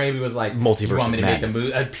Sam Raimi was like, Multiverse you want me to Madness.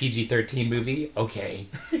 make a PG-13 movie? Okay.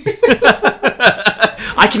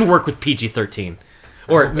 I can work with PG-13.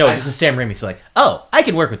 Or, no, this is Sam Raimi, so like, oh, I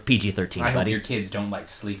can work with PG-13, I buddy. hope your kids don't like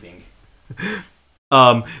sleeping.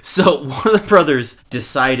 So Warner Brothers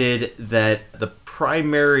decided that the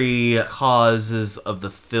primary causes of the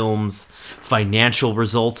film's financial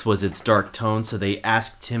results was its dark tone, so they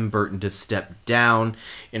asked Tim Burton to step down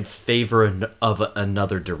in favor of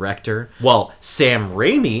another director. While Sam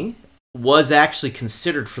Raimi was actually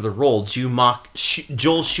considered for the role,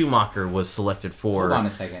 Joel Schumacher was selected for...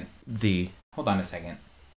 Hold on a second.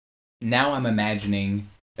 Now I'm imagining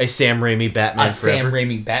a Sam Raimi Batman Forever. Sam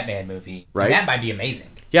Raimi Batman movie. Right? And that might be amazing.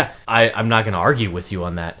 Yeah, I'm not going to argue with you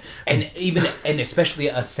on that. And especially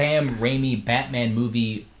a Sam Raimi Batman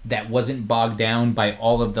movie that wasn't bogged down by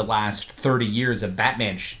all of the last 30 years of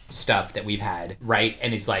Batman stuff that we've had, right?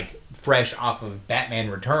 And it's like fresh off of Batman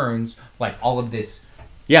Returns, like all of this.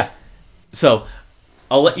 Yeah. So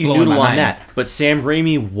I'll let you noodle on mind. that. But Sam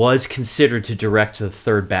Raimi was considered to direct the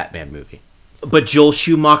third Batman movie. But Joel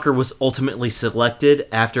Schumacher was ultimately selected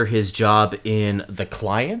after his job in The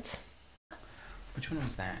Client. Which one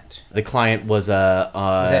was that? The Client was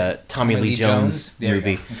a Tommy Lee Jones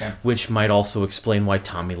movie, okay. Which might also explain why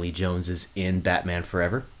Tommy Lee Jones is in Batman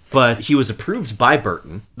Forever. But he was approved by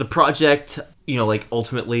Burton. The project,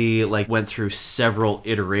 ultimately went through several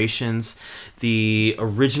iterations. The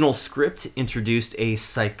original script introduced a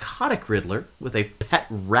psychotic Riddler with a pet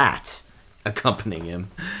rat accompanying him.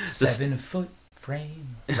 7-foot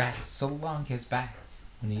frame, rats along his back.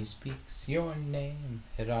 When he speaks your name,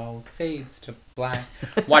 it all fades to black.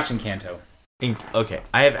 Watching Encanto. Okay,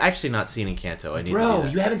 I have actually not seen Encanto. I need to do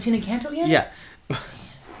that. You haven't seen Encanto yet? Yeah.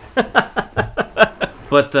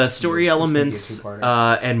 But the story elements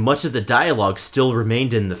and much of the dialogue still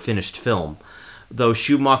remained in the finished film, though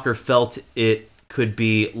Schumacher felt it could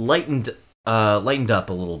be lightened up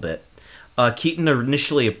a little bit. Keaton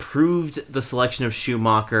initially approved the selection of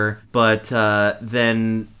Schumacher, but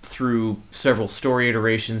then through several story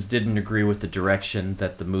iterations didn't agree with the direction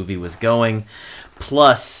that the movie was going.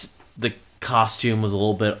 Plus, the costume was a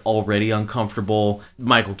little bit already uncomfortable.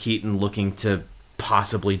 Michael Keaton looking to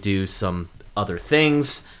possibly do some other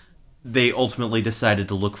things. They ultimately decided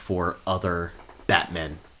to look for other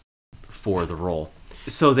Batmen for the role.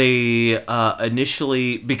 So they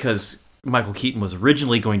initially, because Michael Keaton was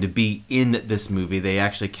originally going to be in this movie, they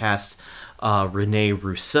actually cast Rene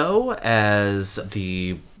Russo as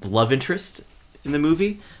the love interest in the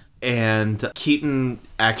movie, and Keaton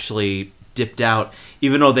actually dipped out,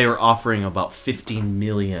 even though they were offering about $15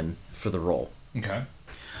 million for the role. Okay.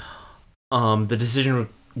 The decision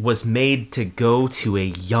was made to go to a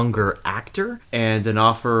younger actor, and an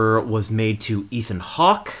offer was made to Ethan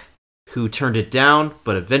Hawke, who turned it down,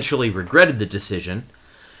 but eventually regretted the decision.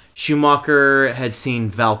 Schumacher had seen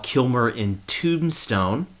Val Kilmer in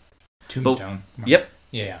Tombstone. Tombstone. Yep.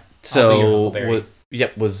 Yeah. So,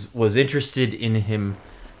 was interested in him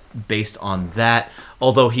based on that.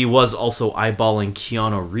 Although he was also eyeballing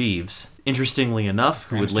Keanu Reeves, interestingly enough,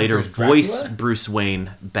 who would later voice Bruce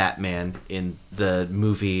Wayne Batman in the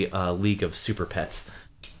movie League of Super Pets.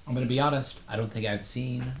 I'm going to be honest, I don't think I've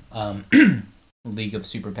seen League of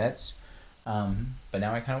Super Pets, but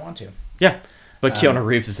now I kind of want to. Yeah, but Keanu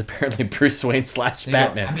Reeves is apparently Bruce Wayne /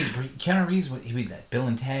 Batman. I mean, Keanu Reeves, he was that Bill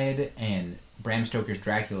and Ted and Bram Stoker's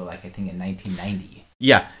Dracula, like I think in 1990.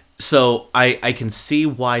 Yeah, so I can see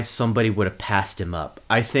why somebody would have passed him up.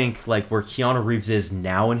 I think like where Keanu Reeves is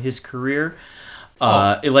now in his career,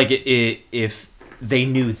 if they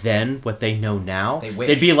knew then what they know now,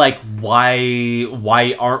 they'd be like,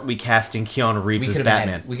 why aren't we casting Keanu Reeves as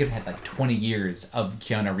Batman? We could have had like 20 years of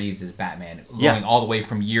Keanu Reeves as Batman, going all the way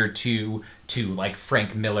from year 2 to like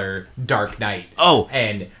Frank Miller Dark Knight. Oh,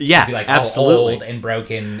 and yeah, be like absolutely. Old and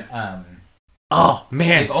broken. Oh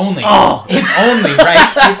man! If only. Oh, if only,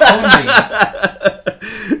 right?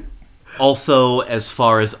 If only. Also, as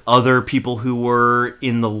far as other people who were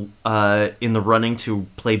in the running to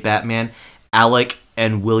play Batman, Alec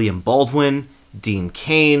and William Baldwin, Dean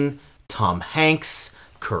Cain, Tom Hanks,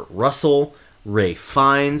 Kurt Russell, Ray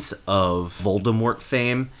Fiennes of Voldemort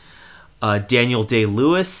fame, Daniel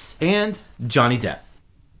Day-Lewis, and Johnny Depp.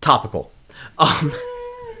 Topical.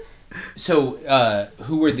 So,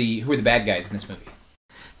 who were the bad guys in this movie?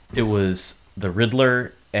 It was the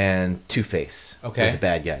Riddler and Two-Face. Okay. Were the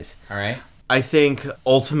bad guys. All right. I think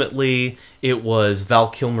ultimately it was Val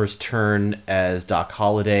Kilmer's turn as Doc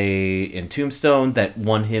Holliday in Tombstone that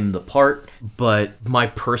won him the part. But my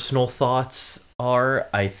personal thoughts are,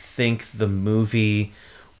 I think the movie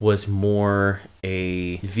was more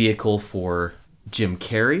a vehicle for Jim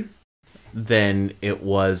Carrey than it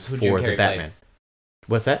was for the Batman. Play?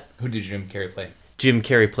 What's that? Who did Jim Carrey play? Jim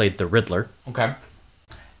Carrey played the Riddler. Okay.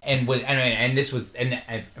 And this was, and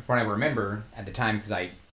from what I remember at the time, because I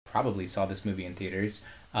probably saw this movie in theaters,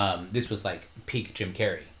 this was like peak Jim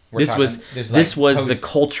Carrey. This was the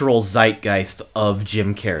cultural zeitgeist of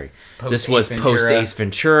Jim Carrey. This was post Ace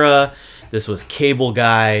Ventura. This was Cable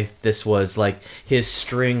Guy. This was like his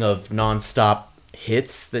string of nonstop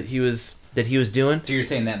hits that he was doing. So you're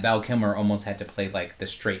saying that Val Kilmer almost had to play like the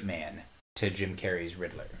straight man to Jim Carrey's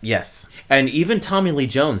Riddler. Yes. And even Tommy Lee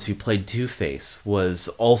Jones, who played Two-Face, was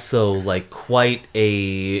also like quite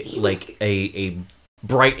a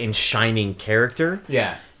bright and shining character.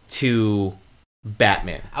 Yeah. To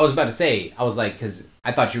Batman. I was about to say, I was like, because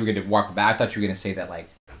I thought you were going to walk back. I thought you were going to say that like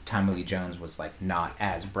Tommy Lee Jones was like not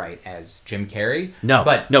as bright as Jim Carrey. No,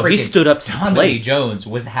 he stood up to Tommy play. Lee Jones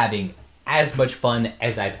was having as much fun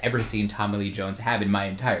as I've ever seen Tommy Lee Jones have in my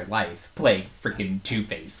entire life playing freaking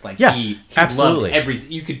Two-Face. Like he absolutely loved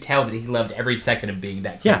you could tell that he loved every second of being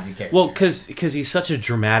that crazy character. Well, because he's such a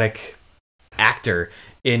dramatic actor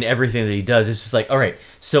in everything that he does. It's just like, all right,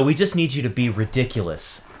 so we just need you to be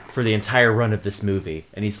ridiculous for the entire run of this movie.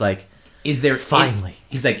 And he's like, is there finally?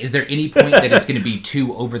 He's like, is there any point that it's going to be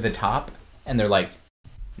too over the top? And they're like,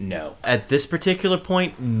 no. At this particular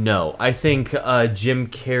point, no. I think Jim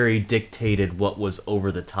Carrey dictated what was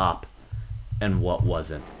over the top and what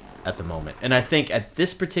wasn't at the moment. And I think at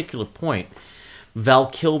this particular point, Val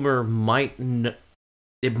Kilmer might not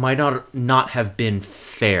have been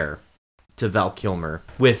fair to Val Kilmer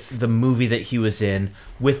with the movie that he was in,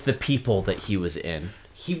 with the people that he was in.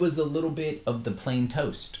 He was a little bit of the plain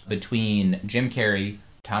toast between Jim Carrey,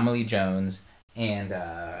 Tommy Lee Jones, and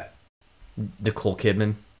Nicole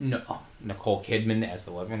Kidman. No, Nicole Kidman as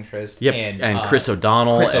the love interest. Yep, and Chris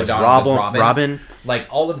O'Donnell as Robin. Like,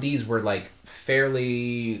 all of these were, like,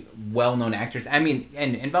 fairly well-known actors. I mean,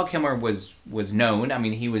 and Val Kilmer was known. I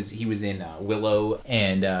mean, he was in Willow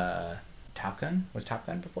and Top Gun. Was Top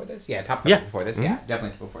Gun before this? Yeah, Top Gun was before this. Mm-hmm. Yeah,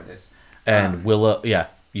 definitely before this. And Willow, yeah,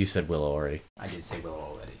 you said Willow already. I did say Willow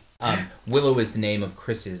already. Willow is the name of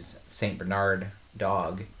Chris's Saint Bernard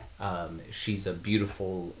dog. She's a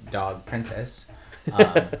beautiful dog princess,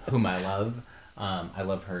 whom I love. I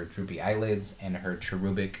love her droopy eyelids and her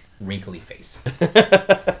cherubic, wrinkly face.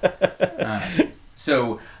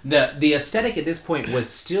 So the aesthetic at this point was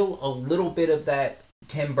still a little bit of that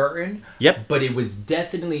Tim Burton. Yep. But it was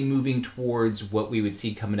definitely moving towards what we would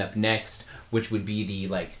see coming up next, which would be the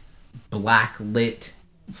like black lit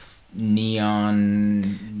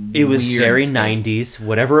neon. It was very stuff. 90s.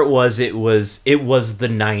 Whatever it was the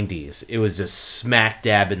 90s. It was just smack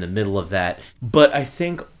dab in the middle of that. But I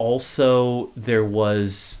think also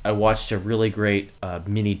I watched a really great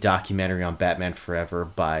mini documentary on Batman Forever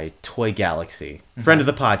by Toy Galaxy, friend of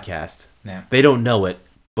the podcast. Yeah. They don't know it,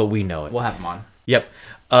 but we know it. We'll have them on. Yep.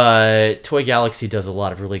 Toy Galaxy does a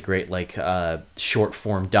lot of really great like short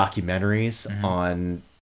form documentaries on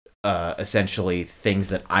essentially things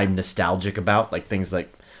that I'm nostalgic about, like things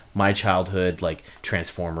like my childhood, like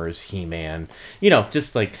Transformers, He-Man,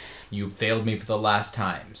 just like... You failed me for the last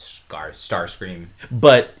time, Starscream.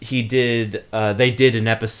 But they did an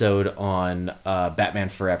episode on Batman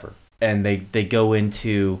Forever, and they go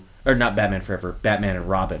into, or not Batman Forever, Batman and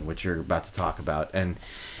Robin, which you're about to talk about, and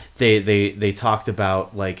they talked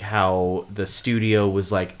about like how the studio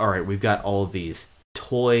was like, all right, we've got all of these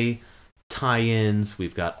toy tie-ins,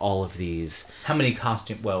 we've got all of these... How many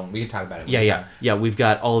costume... Well, we can talk about it. Yeah, we've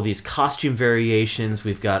got all of these costume variations,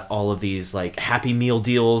 we've got all of these like Happy Meal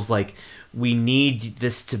deals, like we need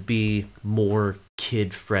this to be more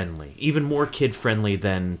kid-friendly. Even more kid-friendly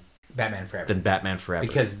than Batman Forever.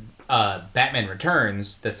 Because Batman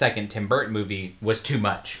Returns, the second Tim Burton movie, was too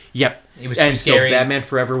much. Yep. It was too scary. So Batman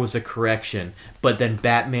Forever was a correction, but then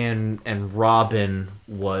Batman and Robin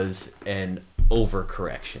was an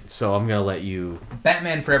overcorrection. So I'm going to let you...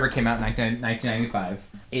 Batman Forever came out in 1995.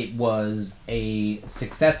 It was a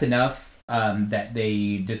success enough that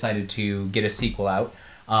they decided to get a sequel out.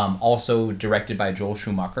 Also directed by Joel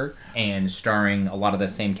Schumacher and starring a lot of the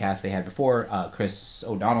same cast they had before. Chris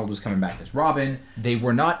O'Donnell was coming back as Robin. They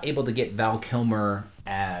were not able to get Val Kilmer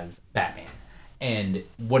as Batman. And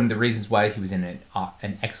one of the reasons why he was in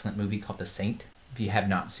an excellent movie called The Saint. If you have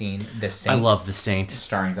not seen The Saint. I love The Saint.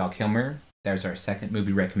 Starring Val Kilmer. There's our second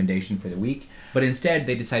movie recommendation for the week. But instead,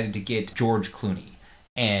 they decided to get George Clooney.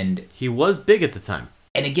 And he was big at the time.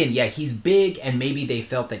 And again, yeah, he's big, and maybe they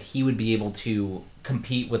felt that he would be able to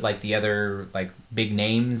compete with like the other like big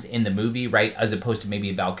names in the movie, right? As opposed to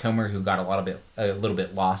maybe Val Kilmer, who got a little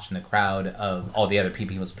bit lost in the crowd of all the other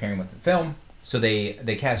people he was appearing with in the film. So they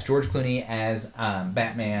cast George Clooney as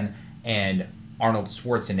Batman and Arnold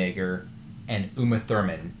Schwarzenegger and Uma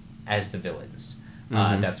Thurman as the villains.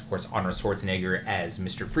 That's of course Arnold Schwarzenegger as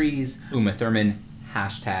Mr. Freeze, Uma Thurman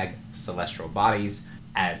 #Celestial Bodies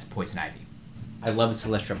as Poison Ivy. I love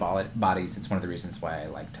celestial bodies. It's one of the reasons why I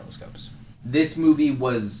like telescopes. This movie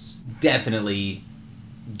was definitely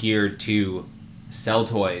geared to sell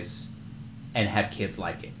toys and have kids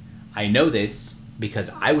like it. I know this because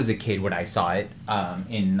I was a kid when I saw it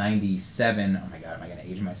in 97. Oh my God, am I going to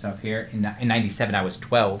age myself here? In 97, I was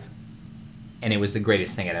 12, and it was the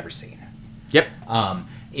greatest thing I'd ever seen. Yep.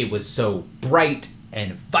 It was so bright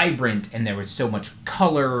and vibrant, and there was so much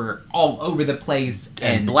color all over the place,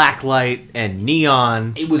 and black light and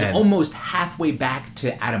neon. It was almost halfway back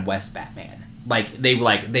to Adam West Batman.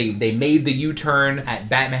 They made the U-turn at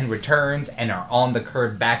Batman Returns and are on the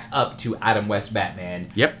curve back up to Adam West Batman.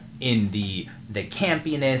 Yep. In the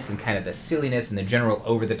campiness and kind of the silliness and the general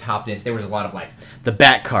over the topness, there was a lot of the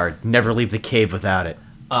Bat card. Never leave the cave without it.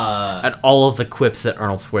 And all of the quips that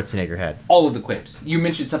Arnold Schwarzenegger had. All of the quips. You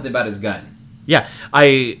mentioned something about his gun. Yeah,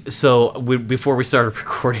 before we started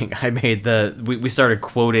recording, we started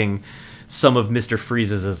quoting some of Mr.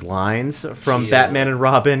 Freeze's lines from Batman and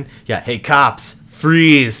Robin. Yeah, hey cops,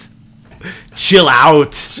 freeze, chill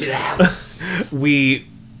out. Chill out.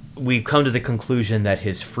 We come to the conclusion that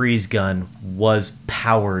his freeze gun was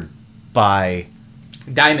powered by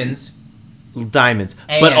diamonds,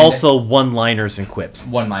 but also one-liners and quips.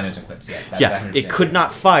 One-liners and quips, yes. That's it could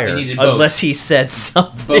not fire unless he said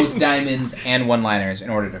something. Both diamonds and one-liners in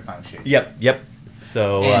order to function. Yep.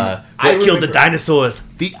 So, what killed the dinosaurs?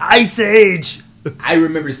 The Ice Age! I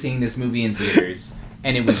remember seeing this movie in theaters,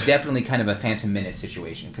 and it was definitely kind of a Phantom Menace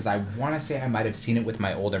situation, because I want to say I might have seen it with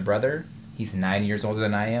my older brother. He's 9 years older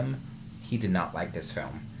than I am. He did not like this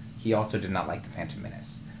film. He also did not like the Phantom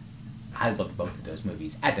Menace. I loved both of those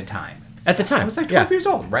movies at the time. At the time. I was 12 years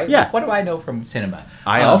old, right? Yeah. What do I know from cinema?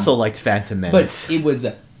 I also liked Phantom Menace.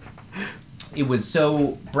 But it was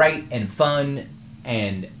so bright and fun,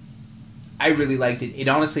 and I really liked it. It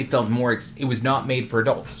honestly felt more... it was not made for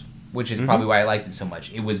adults, which is probably why I liked it so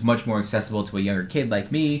much. It was much more accessible to a younger kid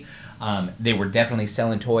like me. They were definitely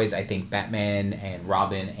selling toys. I think Batman and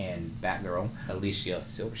Robin and Batgirl, Alicia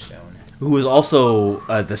Silverstone. Who was also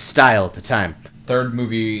the style at the time. Third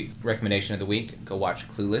movie recommendation of the week, go watch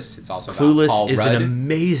Clueless. It's also Clueless about Paul is Rudd. An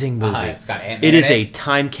amazing movie. It's got Ant-Man It is in a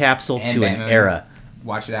time capsule and to Batman. an era.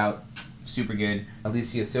 Watch it out. Super good.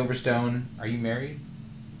 Alicia Silverstone, are you married?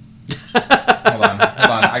 Hold on.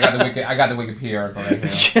 I got the Wikipedia article right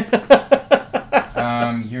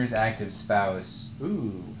here. Year's active spouse.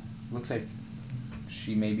 Ooh, looks like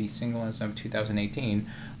she may be single as of 2018.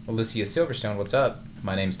 Alicia Silverstone, what's up?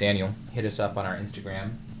 My name's Daniel. Hit us up on our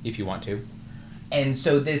Instagram if you want to. And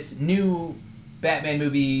so this new Batman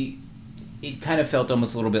movie, it kind of felt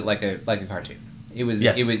almost a little bit like a cartoon. It was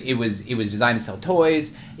Yes. it was designed to sell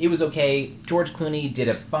toys. It was okay. George Clooney did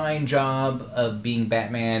a fine job of being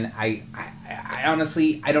Batman. I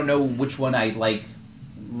honestly I don't know which one I like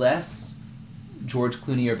less, George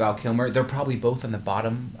Clooney or Val Kilmer. They're probably both on the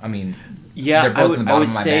bottom. I mean, Yeah, they're both on the bottom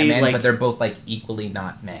of my say, Batman, like, but they're both like equally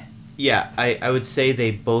not meh. yeah, I would say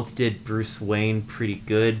they both did Bruce Wayne pretty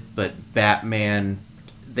good, but Batman,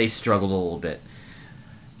 they struggled a little bit.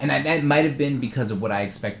 And that might have been because of what I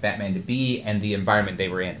expect Batman to be and the environment they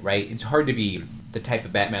were in, right? It's hard to be the type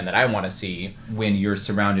of Batman that I want to see when you're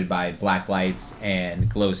surrounded by black lights and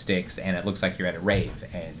glow sticks and it looks like you're at a rave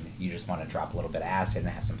and you just want to drop a little bit of acid and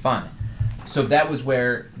have some fun. So that was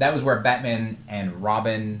where Batman and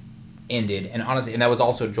Robin ended, and honestly, and that was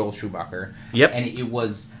also Joel Schumacher. Yep. And it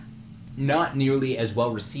was not nearly as well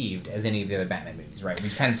received as any of the other Batman movies, right?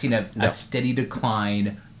 We've kind of seen a steady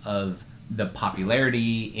decline of the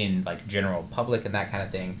popularity in like general public and that kind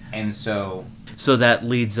of thing, and so that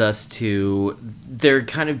leads us to there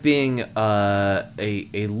kind of being a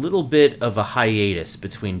little bit of a hiatus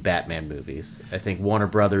between Batman movies. I think Warner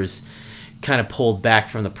Brothers kind of pulled back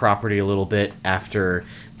from the property a little bit after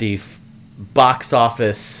the box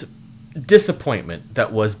office disappointment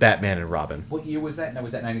that was Batman and Robin. What year was that?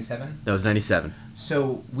 Was that 97? That was 97.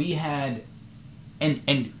 So we had and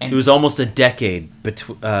It was almost a decade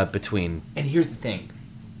between. And here's the thing,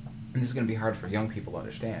 and this is going to be hard for young people to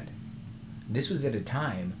understand. This was at a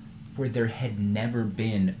time where there had never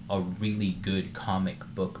been a really good comic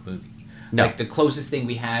book movie. No. Like, the closest thing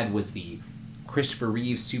we had was the Christopher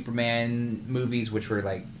Reeve Superman movies, which were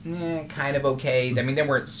like, kind of okay. I mean, they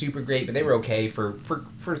weren't super great, but they were okay for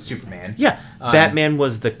Superman. Yeah, Batman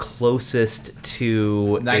was the closest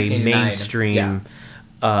to a 1989, mainstream yeah.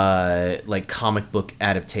 like comic book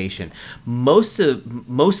adaptation.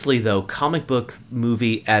 Mostly though, comic book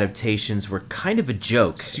movie adaptations were kind of a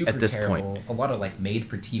joke Super at this terrible. point. A lot of like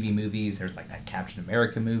made-for-TV movies. There's like that Captain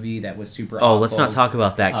America movie that was super Oh, awful. let's not talk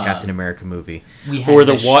about that Captain America movie. we had Or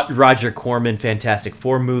the this- Roger Corman Fantastic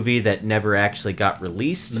Four movie that never actually got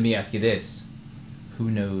released. Let me ask you this. Who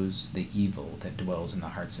knows the evil that dwells in the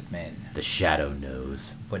hearts of men? The Shadow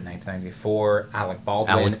knows. What, 1994, Alec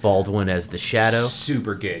Baldwin. Alec Baldwin as the Shadow.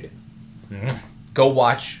 Super good.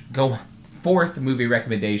 Go fourth movie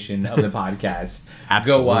recommendation of the podcast.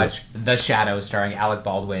 Absolutely. Go watch The Shadow starring Alec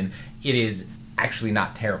Baldwin. It is actually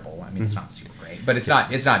not terrible. I mean, it's not super great, but it's not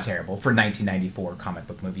terrible for 1994 comic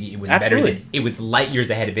book movie. It was Absolutely. better than, it was light years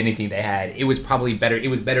ahead of anything they had. It was probably better. It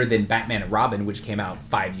was better than Batman and Robin, which came out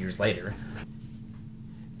 5 years later.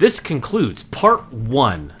 This concludes part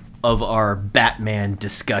 1 of our Batman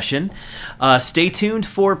discussion. Stay tuned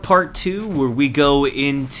for part 2, where we go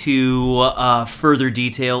into further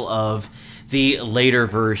detail of the later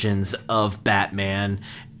versions of Batman,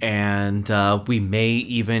 and we may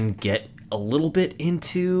even get a little bit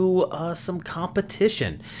into some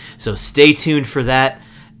competition. So stay tuned for that,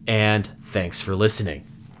 and thanks for listening.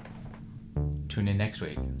 Tune in next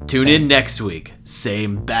week. Tune in next week.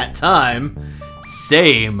 Same bat time,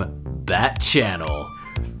 same bat channel.